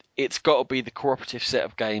winner. It's got to be the cooperative set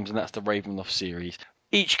of games, and that's the Ravenloft series.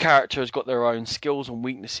 Each character has got their own skills and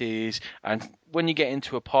weaknesses, and when you get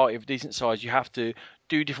into a party of decent size, you have to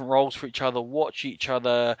do different roles for each other, watch each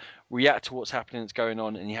other, react to what's happening that's going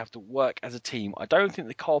on, and you have to work as a team. I don't think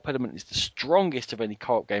the co-op element is the strongest of any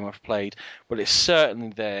co-op game I've played, but it's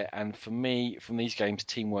certainly there, and for me, from these games,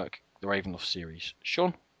 teamwork, the Ravenloft series.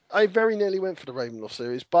 Sean? I very nearly went for the Ravenloft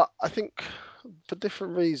series, but I think for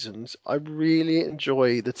different reasons, I really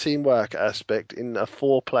enjoy the teamwork aspect in a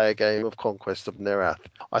four-player game of Conquest of Nerath.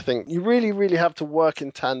 I think you really, really have to work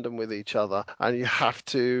in tandem with each other, and you have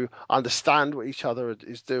to understand what each other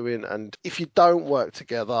is doing. And if you don't work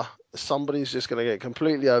together, somebody's just going to get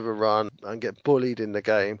completely overrun and get bullied in the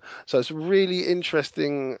game. So it's a really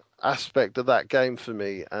interesting aspect of that game for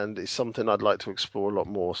me, and it's something I'd like to explore a lot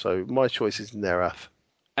more. So my choice is Nerath.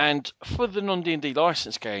 And for the non-D&D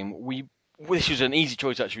license game, this was an easy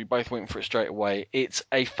choice actually. We both went for it straight away. It's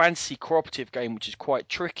a fantasy cooperative game which is quite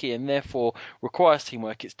tricky and therefore requires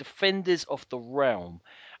teamwork. It's Defenders of the Realm.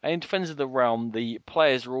 And in Defenders of the Realm, the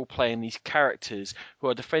players are all playing these characters who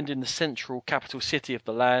are defending the central capital city of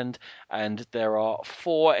the land, and there are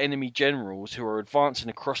 4 enemy generals who are advancing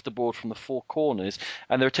across the board from the 4 corners,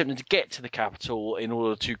 and they're attempting to get to the capital in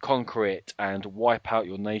order to conquer it and wipe out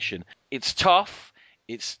your nation. It's tough.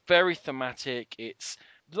 It's very thematic. It's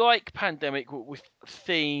like Pandemic with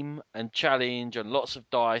theme and challenge and lots of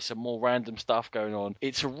dice and more random stuff going on.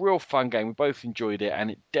 It's a real fun game. We both enjoyed it,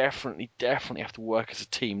 and it definitely have to work as a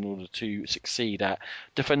team in order to succeed at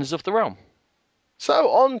Defenders of the Realm. So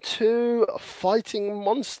on to fighting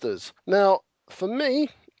monsters. Now, for me,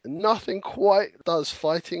 nothing quite does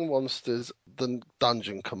fighting monsters than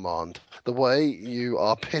Dungeon Command. The way you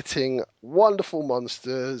are pitting wonderful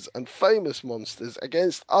monsters and famous monsters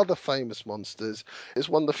against other famous monsters is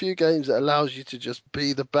one of the few games that allows you to just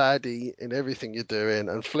be the baddie in everything you're doing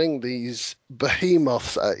and fling these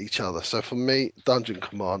behemoths at each other. So for me, Dungeon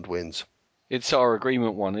Command wins. It's our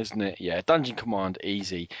agreement one, isn't it? Yeah, Dungeon Command,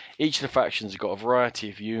 easy. Each of the factions have got a variety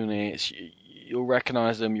of units. You'll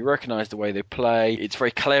recognise them. You recognise the way they play. It's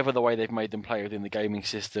very clever the way they've made them play within the gaming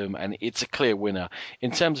system, and it's a clear winner.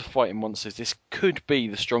 In terms of fighting monsters, this could be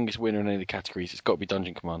the strongest winner in any of the categories. It's got to be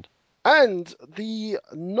Dungeon Command. And the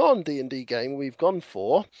non-D&D game we've gone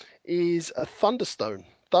for is a Thunderstone.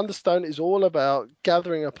 Thunderstone is all about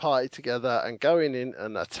gathering a party together and going in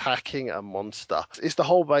and attacking a monster. It's the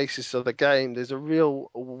whole basis of the game. There's a real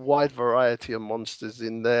wide variety of monsters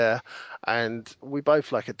in there, and we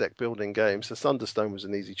both like a deck building game, so Thunderstone was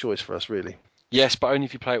an easy choice for us, really. Yes, but only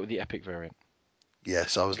if you play it with the Epic variant.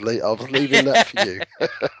 Yes, I was leaving that for you.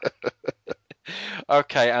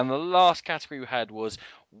 Okay, and the last category we had was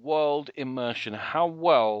world immersion. How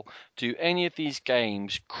well do any of these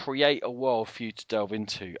games create a world for you to delve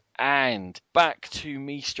into? And back to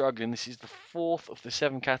me struggling. This is the fourth of the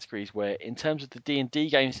 7 categories where, in terms of the D&D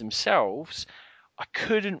games themselves, I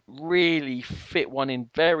couldn't really fit one in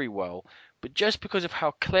very well. But just because of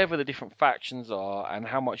how clever the different factions are and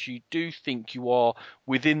how much you do think you are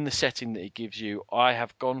within the setting that it gives you, I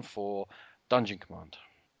have gone for Dungeon Command.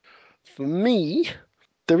 For me,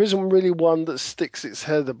 there isn't really one that sticks its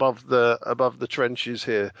head above the trenches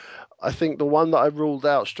here. I think the one that I ruled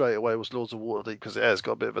out straight away was Lords of Waterdeep because it has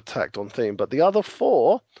got a bit of a tacked on theme. But the other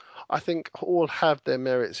 4, I think all have their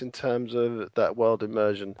merits in terms of that world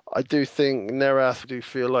immersion. I do think Nerath do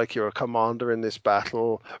feel like you're a commander in this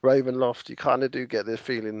battle. Ravenloft, you kind of do get the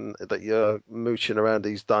feeling that you're mooching around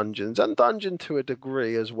these dungeons, and dungeon to a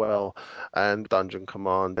degree as well, and dungeon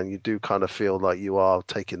command, and you do kind of feel like you are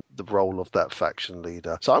taking the role of that faction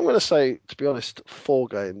leader. So I'm going to say, to be honest, 4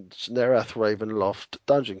 games: Nerath, Ravenloft,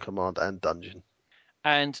 Dungeon Command, and Dungeon.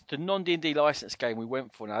 And the non-D&D license game we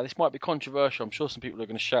went for, now this might be controversial, I'm sure some people are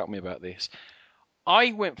going to shout at me about this.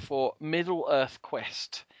 I went for Middle-earth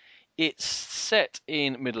Quest. It's set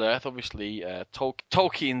in Middle-earth, obviously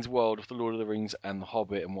Tolkien's world of The Lord of the Rings and The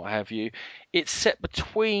Hobbit and what have you. It's set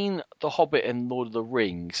between The Hobbit and Lord of the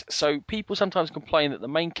Rings. So people sometimes complain that the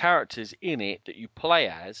main characters in it that you play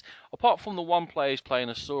as, apart from the one player who's playing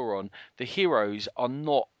as Sauron, the heroes are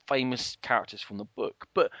not famous characters from the book.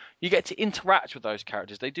 But you get to interact with those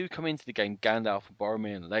characters. They do come into the game, Gandalf and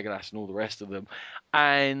Boromir and Legolas and all the rest of them.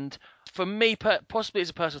 And for me, possibly it's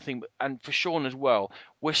a personal thing, and for Sean as well,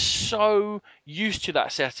 we're so used to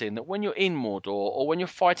that setting that when you're in Mordor, or when you're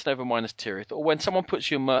fighting over Minas Tirith, or when someone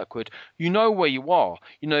puts you in Mirkwood, you know where you are.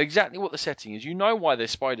 You know exactly what the setting is. You know why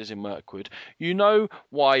there's spiders in Mirkwood. You know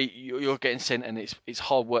why you're getting sent, and it's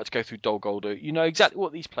hard work to go through Dol Guldur. You know exactly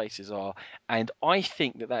what these places are, and I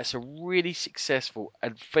think that that's a really successful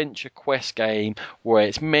adventure quest game where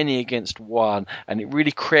it's many against one, and it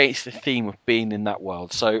really creates the theme of being in that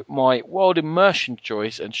world. So my world immersion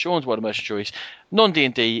choice and Sean's world immersion choice,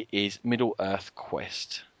 non-D&D, is Middle-earth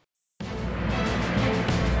Quest.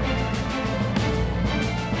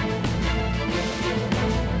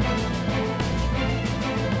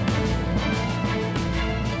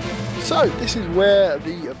 So this is where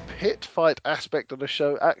the pit fight aspect of the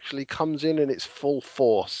show actually comes in its full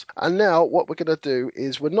force. And now what we're going to do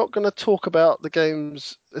is we're not going to talk about the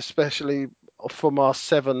games, especially from our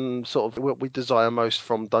 7 sort of what we desire most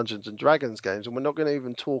from Dungeons and Dragons games, and we're not going to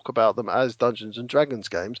even talk about them as Dungeons and Dragons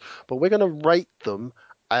games, but we're going to rate them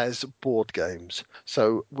as board games.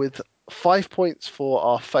 So with 5 points for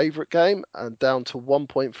our favourite game and down to 1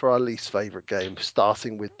 point for our least favourite game,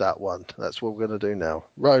 starting with that one. That's what we're going to do now.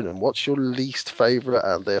 Ronan, what's your least favourite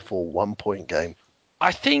and therefore 1 point game?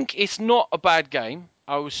 I think it's not a bad game.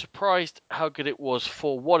 I was surprised how good it was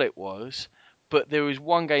for what it was, but there is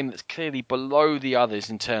one game that's clearly below the others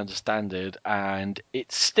in terms of standard, and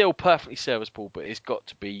it's still perfectly serviceable, but it's got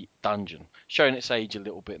to be Dungeon, showing its age a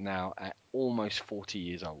little bit now at almost 40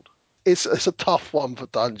 years old. It's a tough one for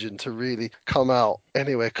Dungeon to really come out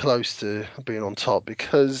anywhere close to being on top,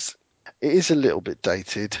 because it is a little bit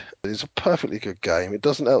dated. It's a perfectly good game. It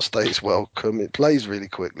doesn't outstay its welcome. It plays really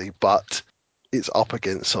quickly, but it's up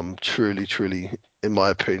against some truly, truly, in my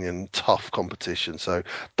opinion, tough competition. So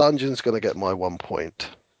Dungeon's going to get my 1 point.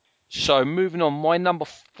 So moving on, my number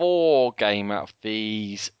 4 game out of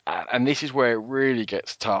these, and this is where it really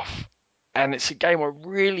gets tough. And it's a game I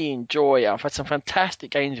really enjoy. I've had some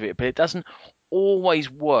fantastic games of it, but it doesn't always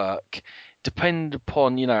work. Depending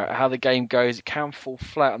upon how the game goes, it can fall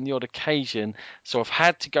flat on the odd occasion. So I've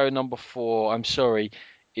had to go number 4. I'm sorry,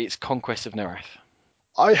 it's Conquest of Nerath.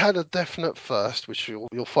 I had a definite first, which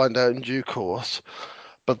you'll find out in due course.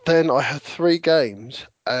 But then I had 3 games,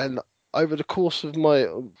 and over the course of my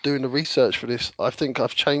doing the research for this, I think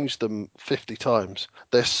I've changed them 50 times.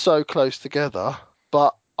 They're so close together,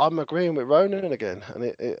 but I'm agreeing with Ronan again, and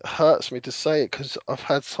it hurts me to say it because I've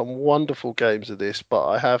had some wonderful games of this, but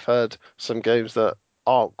I have had some games that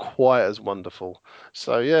aren't quite as wonderful.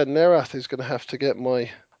 So yeah, Nerath is going to have to get my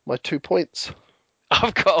 2 points.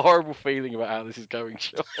 I've got a horrible feeling about how this is going,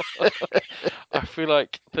 Sean. I feel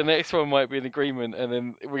like the next one might be an agreement, and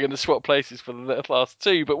then we're going to swap places for the last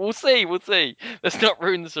 2. But we'll see. We'll see. Let's not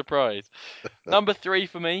ruin the surprise. Number 3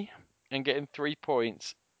 for me, and getting 3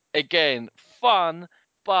 points. Again, fun,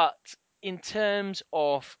 but in terms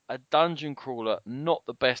of a dungeon crawler, not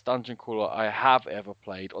the best dungeon crawler I have ever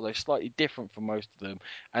played, although slightly different from most of them.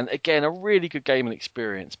 And again, a really good gaming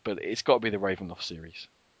experience, but it's got to be the Ravenloft series.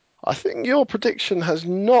 I think your prediction has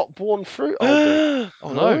not borne fruit, Albert.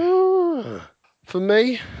 Oh no. For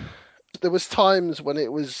me, there was times when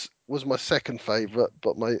it was my second favourite,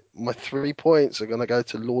 but my 3 points are going to go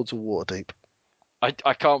to Lords of Waterdeep.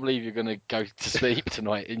 I can't believe you're going to go to sleep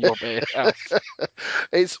tonight in your bed house.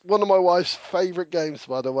 It's one of my wife's favourite games,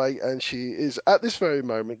 by the way, and she is at this very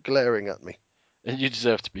moment glaring at me. And you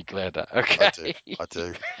deserve to be glared at. Okay. I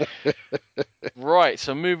do. Right,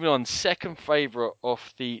 so moving on. Second favourite of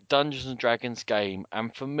the Dungeons and Dragons game,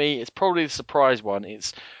 and for me, it's probably the surprise one.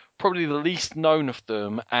 It's probably the least known of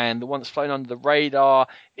them, and the one that's flown under the radar.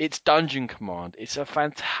 It's Dungeon Command. It's a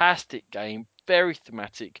fantastic game, very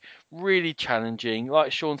thematic, really challenging.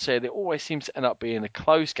 Like Sean said, it always seems to end up being a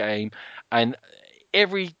close game, and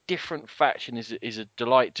every different faction is a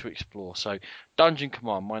delight to explore. So, Dungeon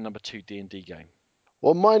Command, my number 2 D&D game.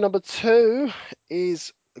 Well, my number 2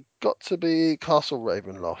 is got to be Castle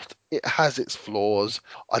Ravenloft. It has its flaws.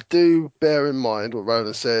 I do bear in mind what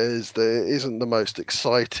Roland says. There isn't the most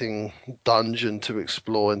exciting dungeon to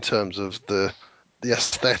explore in terms of the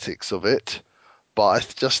aesthetics of it,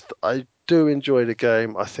 but I do enjoy the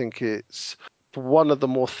game. I think it's one of the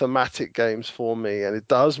more thematic games for me, and it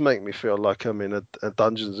does make me feel like I'm in a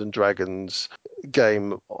Dungeons and Dragons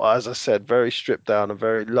game. As I said, very stripped down and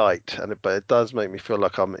very light, but it does make me feel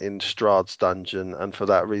like I'm in Strahd's dungeon, and for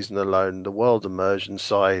that reason alone, the world immersion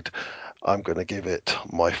side, I'm going to give it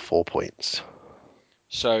my 4 points.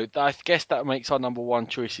 So I guess that makes our number 1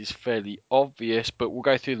 choices fairly obvious, but we'll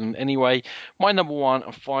go through them anyway. My number 1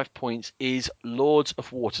 and 5 points is Lords of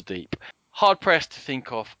Waterdeep. Hard pressed to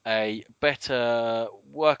think of a better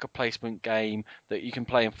worker placement game that you can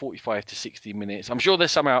play in 45 to 60 minutes. I'm sure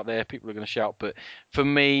there's some out there, people are going to shout, but for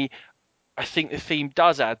me, I think the theme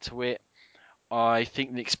does add to it. I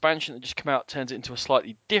think the expansion that just came out turns it into a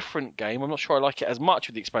slightly different game. I'm not sure I like it as much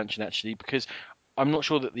with the expansion actually, because I'm not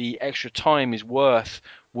sure that the extra time is worth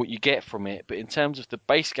what you get from it. But in terms of the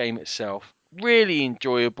base game itself, really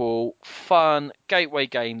enjoyable, fun, gateway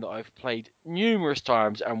game that I've played numerous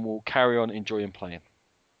times and will carry on enjoying playing.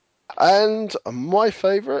 And my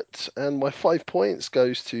favourite and my 5 points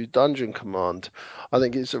goes to Dungeon Command. I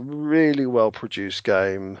think it's a really well produced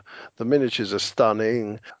game. The miniatures are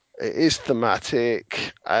stunning. It is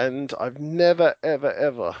thematic, and I've never, ever,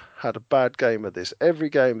 ever had a bad game of this. Every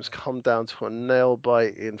game's come down to a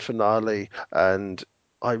nail-biting finale, and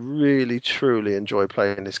I really, truly enjoy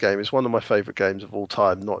playing this game. It's one of my favourite games of all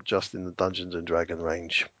time, not just in the Dungeons and Dragons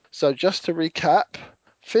range. So just to recap,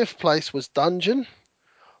 5th place was Dungeon.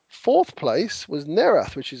 4th place was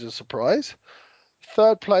Nerath, which is a surprise.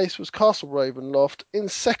 3rd place was Castle Ravenloft. In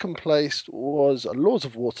 2nd place was Lords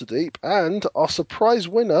of Waterdeep. And our surprise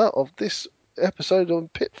winner of this episode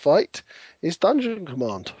of Pit Fight is Dungeon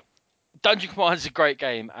Command. Dungeon Command is a great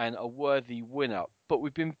game and a worthy winner, but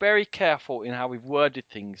we've been very careful in how we've worded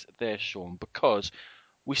things there, Sean, because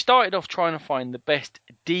we started off trying to find the best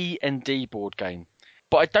D&D board game.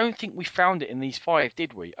 But I don't think we found it in these 5,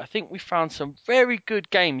 did we? I think we found some very good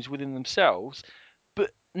games within themselves,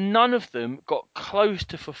 but none of them got close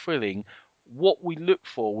to fulfilling what we look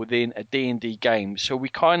for within a D&D game. So we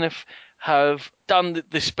kind of have done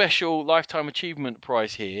the special Lifetime Achievement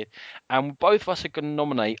Prize here, and both of us are going to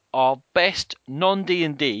nominate our best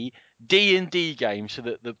non-D&D D&D game, so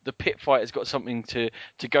that the Pit Fight has got something to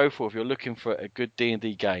go for if you're looking for a good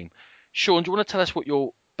D&D game. Sean, do you want to tell us what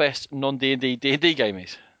your best non-D&D D&D game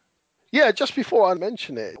is? Yeah, just before I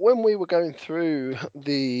mention it, when we were going through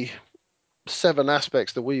the 7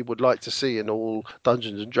 aspects that we would like to see in all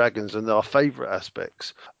Dungeons and Dragons and our favourite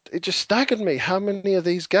aspects, it just staggered me how many of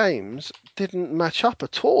these games didn't match up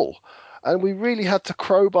at all. And we really had to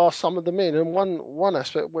crowbar some of them in. And one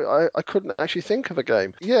aspect, I couldn't actually think of a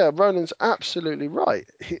game. Yeah, Ronan's absolutely right.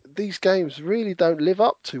 These games really don't live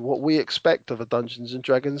up to what we expect of a Dungeons and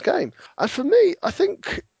Dragons game. And for me, I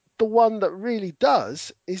think the one that really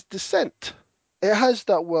does is Descent. It has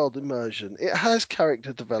that world immersion. It has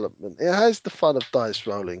character development. It has the fun of dice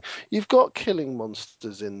rolling. You've got killing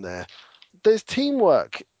monsters in there. There's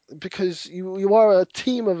teamwork because you are a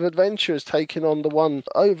team of adventurers taking on the one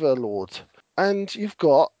overlord. And you've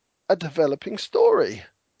got a developing story.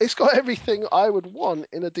 It's got everything I would want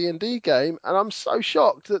in a D&D game, and I'm so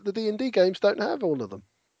shocked that the D&D games don't have all of them.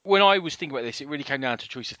 When I was thinking about this, it really came down to a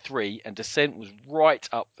choice of 3, and Descent was right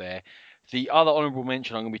up there. The other honourable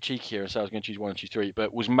mention, I'm going to be cheeky here and say I was going to choose 1 and 2, 3,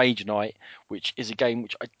 but was Mage Knight, which is a game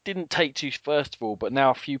which I didn't take to first of all, but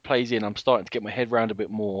now a few plays in, I'm starting to get my head around a bit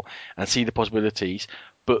more and see the possibilities.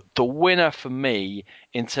 But the winner for me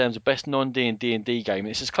in terms of best non-D&D game,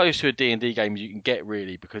 it's as close to a D&D game as you can get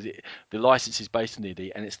really, because the license is based on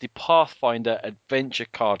D&D, and it's the Pathfinder adventure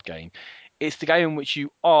card game. It's the game in which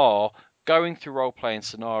you are going through role-playing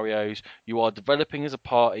scenarios, you are developing as a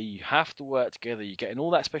party, you have to work together, you're getting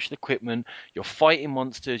all that special equipment, you're fighting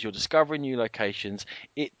monsters, you're discovering new locations.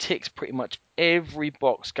 It ticks pretty much every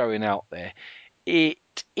box going out there. It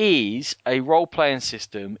is a role-playing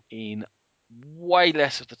system in way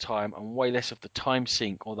less of the time and way less of the time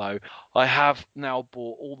sink, although I have now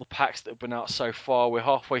bought all the packs that have been out so far. We're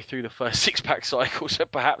halfway through the first 6-pack cycle, so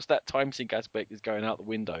perhaps that time sink aspect is going out the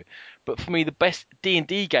window. But for me, the best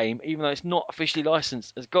D&D game, even though it's not officially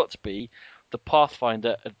licensed, has got to be the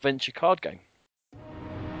Pathfinder adventure card game.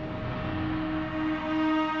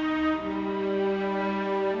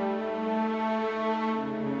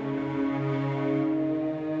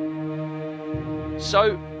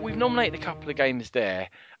 So we've nominated a couple of games there,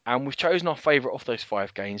 and we've chosen our favourite of those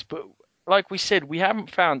 5 games. But like we said, we haven't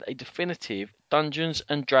found a definitive Dungeons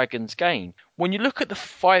and Dragons game. When you look at the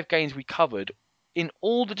 5 games we covered, in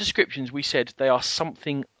all the descriptions we said they are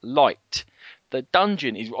something light. The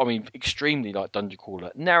dungeon is, extremely light dungeon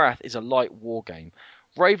crawler. Narath is a light war game.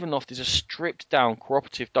 Ravenloft is a stripped down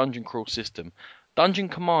cooperative dungeon crawl system. Dungeon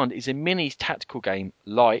Command is a minis tactical game,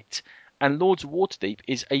 light, and Lords of Waterdeep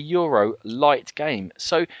is a Euro light game.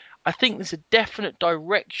 So I think there's a definite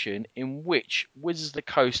direction in which Wizards of the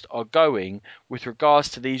Coast are going with regards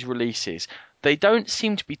to these releases. They don't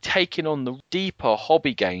seem to be taking on the deeper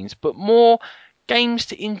hobby games, but more games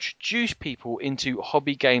to introduce people into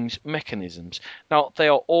hobby games mechanisms. Now, they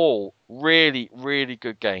are all really, really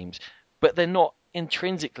good games, but they're not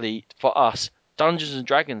intrinsically, for us, Dungeons and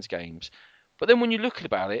Dragons games. But then when you look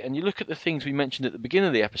about it and you look at the things we mentioned at the beginning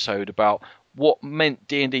of the episode about what meant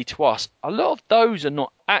D&D to us, a lot of those are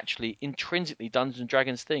not actually intrinsically Dungeons and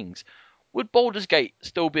Dragons things. Would Baldur's Gate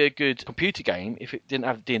still be a good computer game if it didn't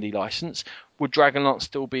have a D&D license? Would Dragonlance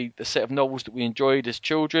still be the set of novels that we enjoyed as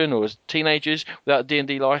children or as teenagers without a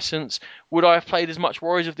D&D license? Would I have played as much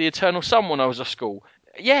Warriors of the Eternal Sun when I was at school?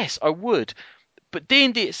 Yes, I would. But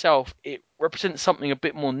D&D itself, it represents something a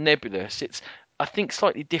bit more nebulous. It's, I think,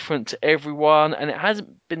 slightly different to everyone, and it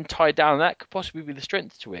hasn't been tied down. That could possibly be the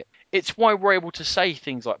strength to it. It's why we're able to say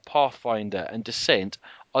things like Pathfinder and Descent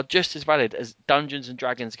are just as valid as Dungeons and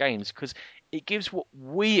Dragons games, because it gives what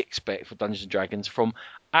we expect for Dungeons and Dragons from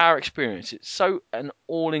our experience. It's so an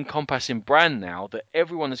all-encompassing brand now that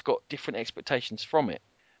everyone has got different expectations from it.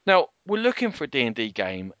 Now, we're looking for a D&D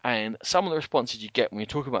game, and some of the responses you get when you're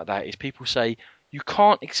talking about that is people say, you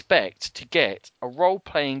can't expect to get a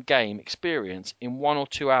role-playing game experience in 1 or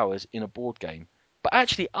 2 hours in a board game. But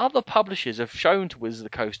actually, other publishers have shown to Wizards of the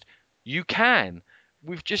Coast you can.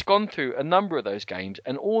 We've just gone through a number of those games,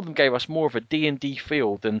 and all of them gave us more of a D&D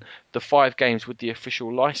feel than the 5 games with the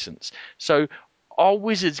official license. So are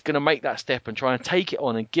Wizards going to make that step and try and take it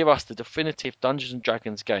on and give us the definitive Dungeons and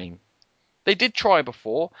Dragons game? They did try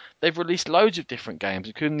before. They've released loads of different games,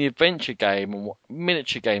 including the adventure game and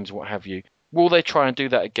miniature games and what have you. Will they try and do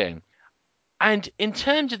that again? And in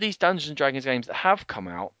terms of these Dungeons and Dragons games that have come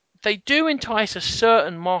out, they do entice a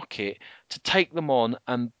certain market to take them on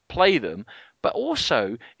and play them, but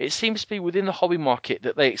also it seems to be within the hobby market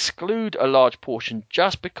that they exclude a large portion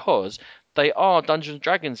just because they are Dungeons and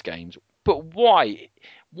Dragons games. But why?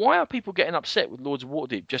 Why are people getting upset with Lords of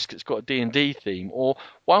Waterdeep just because it's got a D&D theme? Or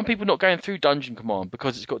why are people not going through Dungeon Command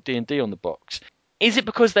because it's got D&D on the box? Is it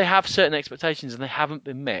because they have certain expectations and they haven't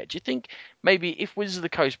been met? Do you think maybe if Wizards of the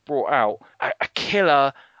Coast brought out a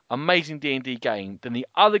killer, amazing D&D game, then the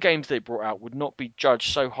other games they brought out would not be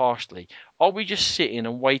judged so harshly? Are we just sitting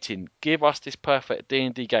and waiting, give us this perfect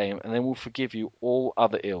D&D game, and then we'll forgive you all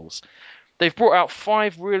other ills? They've brought out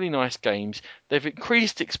 5 really nice games. They've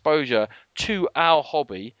increased exposure to our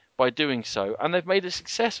hobby by doing so, and they've made a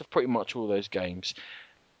success of pretty much all those games.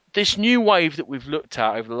 This new wave that we've looked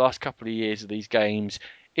at over the last couple of years of these games,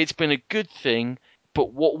 it's been a good thing,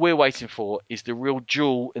 but what we're waiting for is the real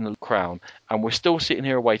jewel in the crown, and we're still sitting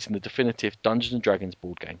here awaiting the definitive Dungeons and Dragons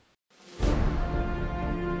board game.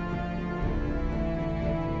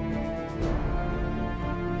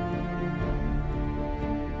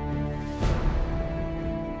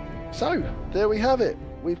 So, there we have it.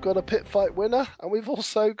 We've got a pit fight winner, and we've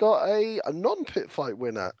also got a non-pit fight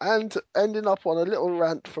winner, and ending up on a little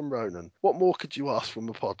rant from Ronan. What more could you ask from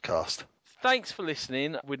a podcast? Thanks for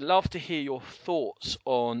listening. We'd love to hear your thoughts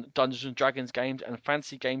on Dungeons and Dragons games and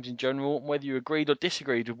fantasy games in general, and whether you agreed or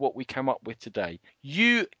disagreed with what we came up with today.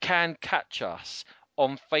 You can catch us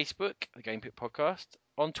on Facebook, the Game Pit Podcast,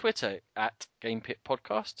 on Twitter at Game Pit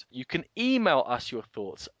Podcast. You can email us your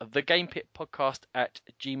thoughts at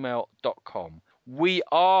thegamepitpodcast@gmail.com. We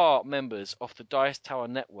are members of the Dice Tower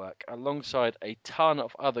Network alongside a ton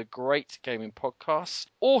of other great gaming podcasts.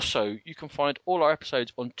 Also, you can find all our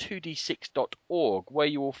episodes on 2d6.org, where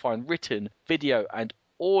you will find written, video, and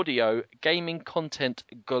audio gaming content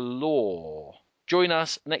galore. Join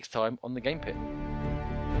us next time on The Game Pit.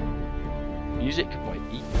 Music by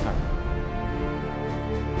E. Farrell.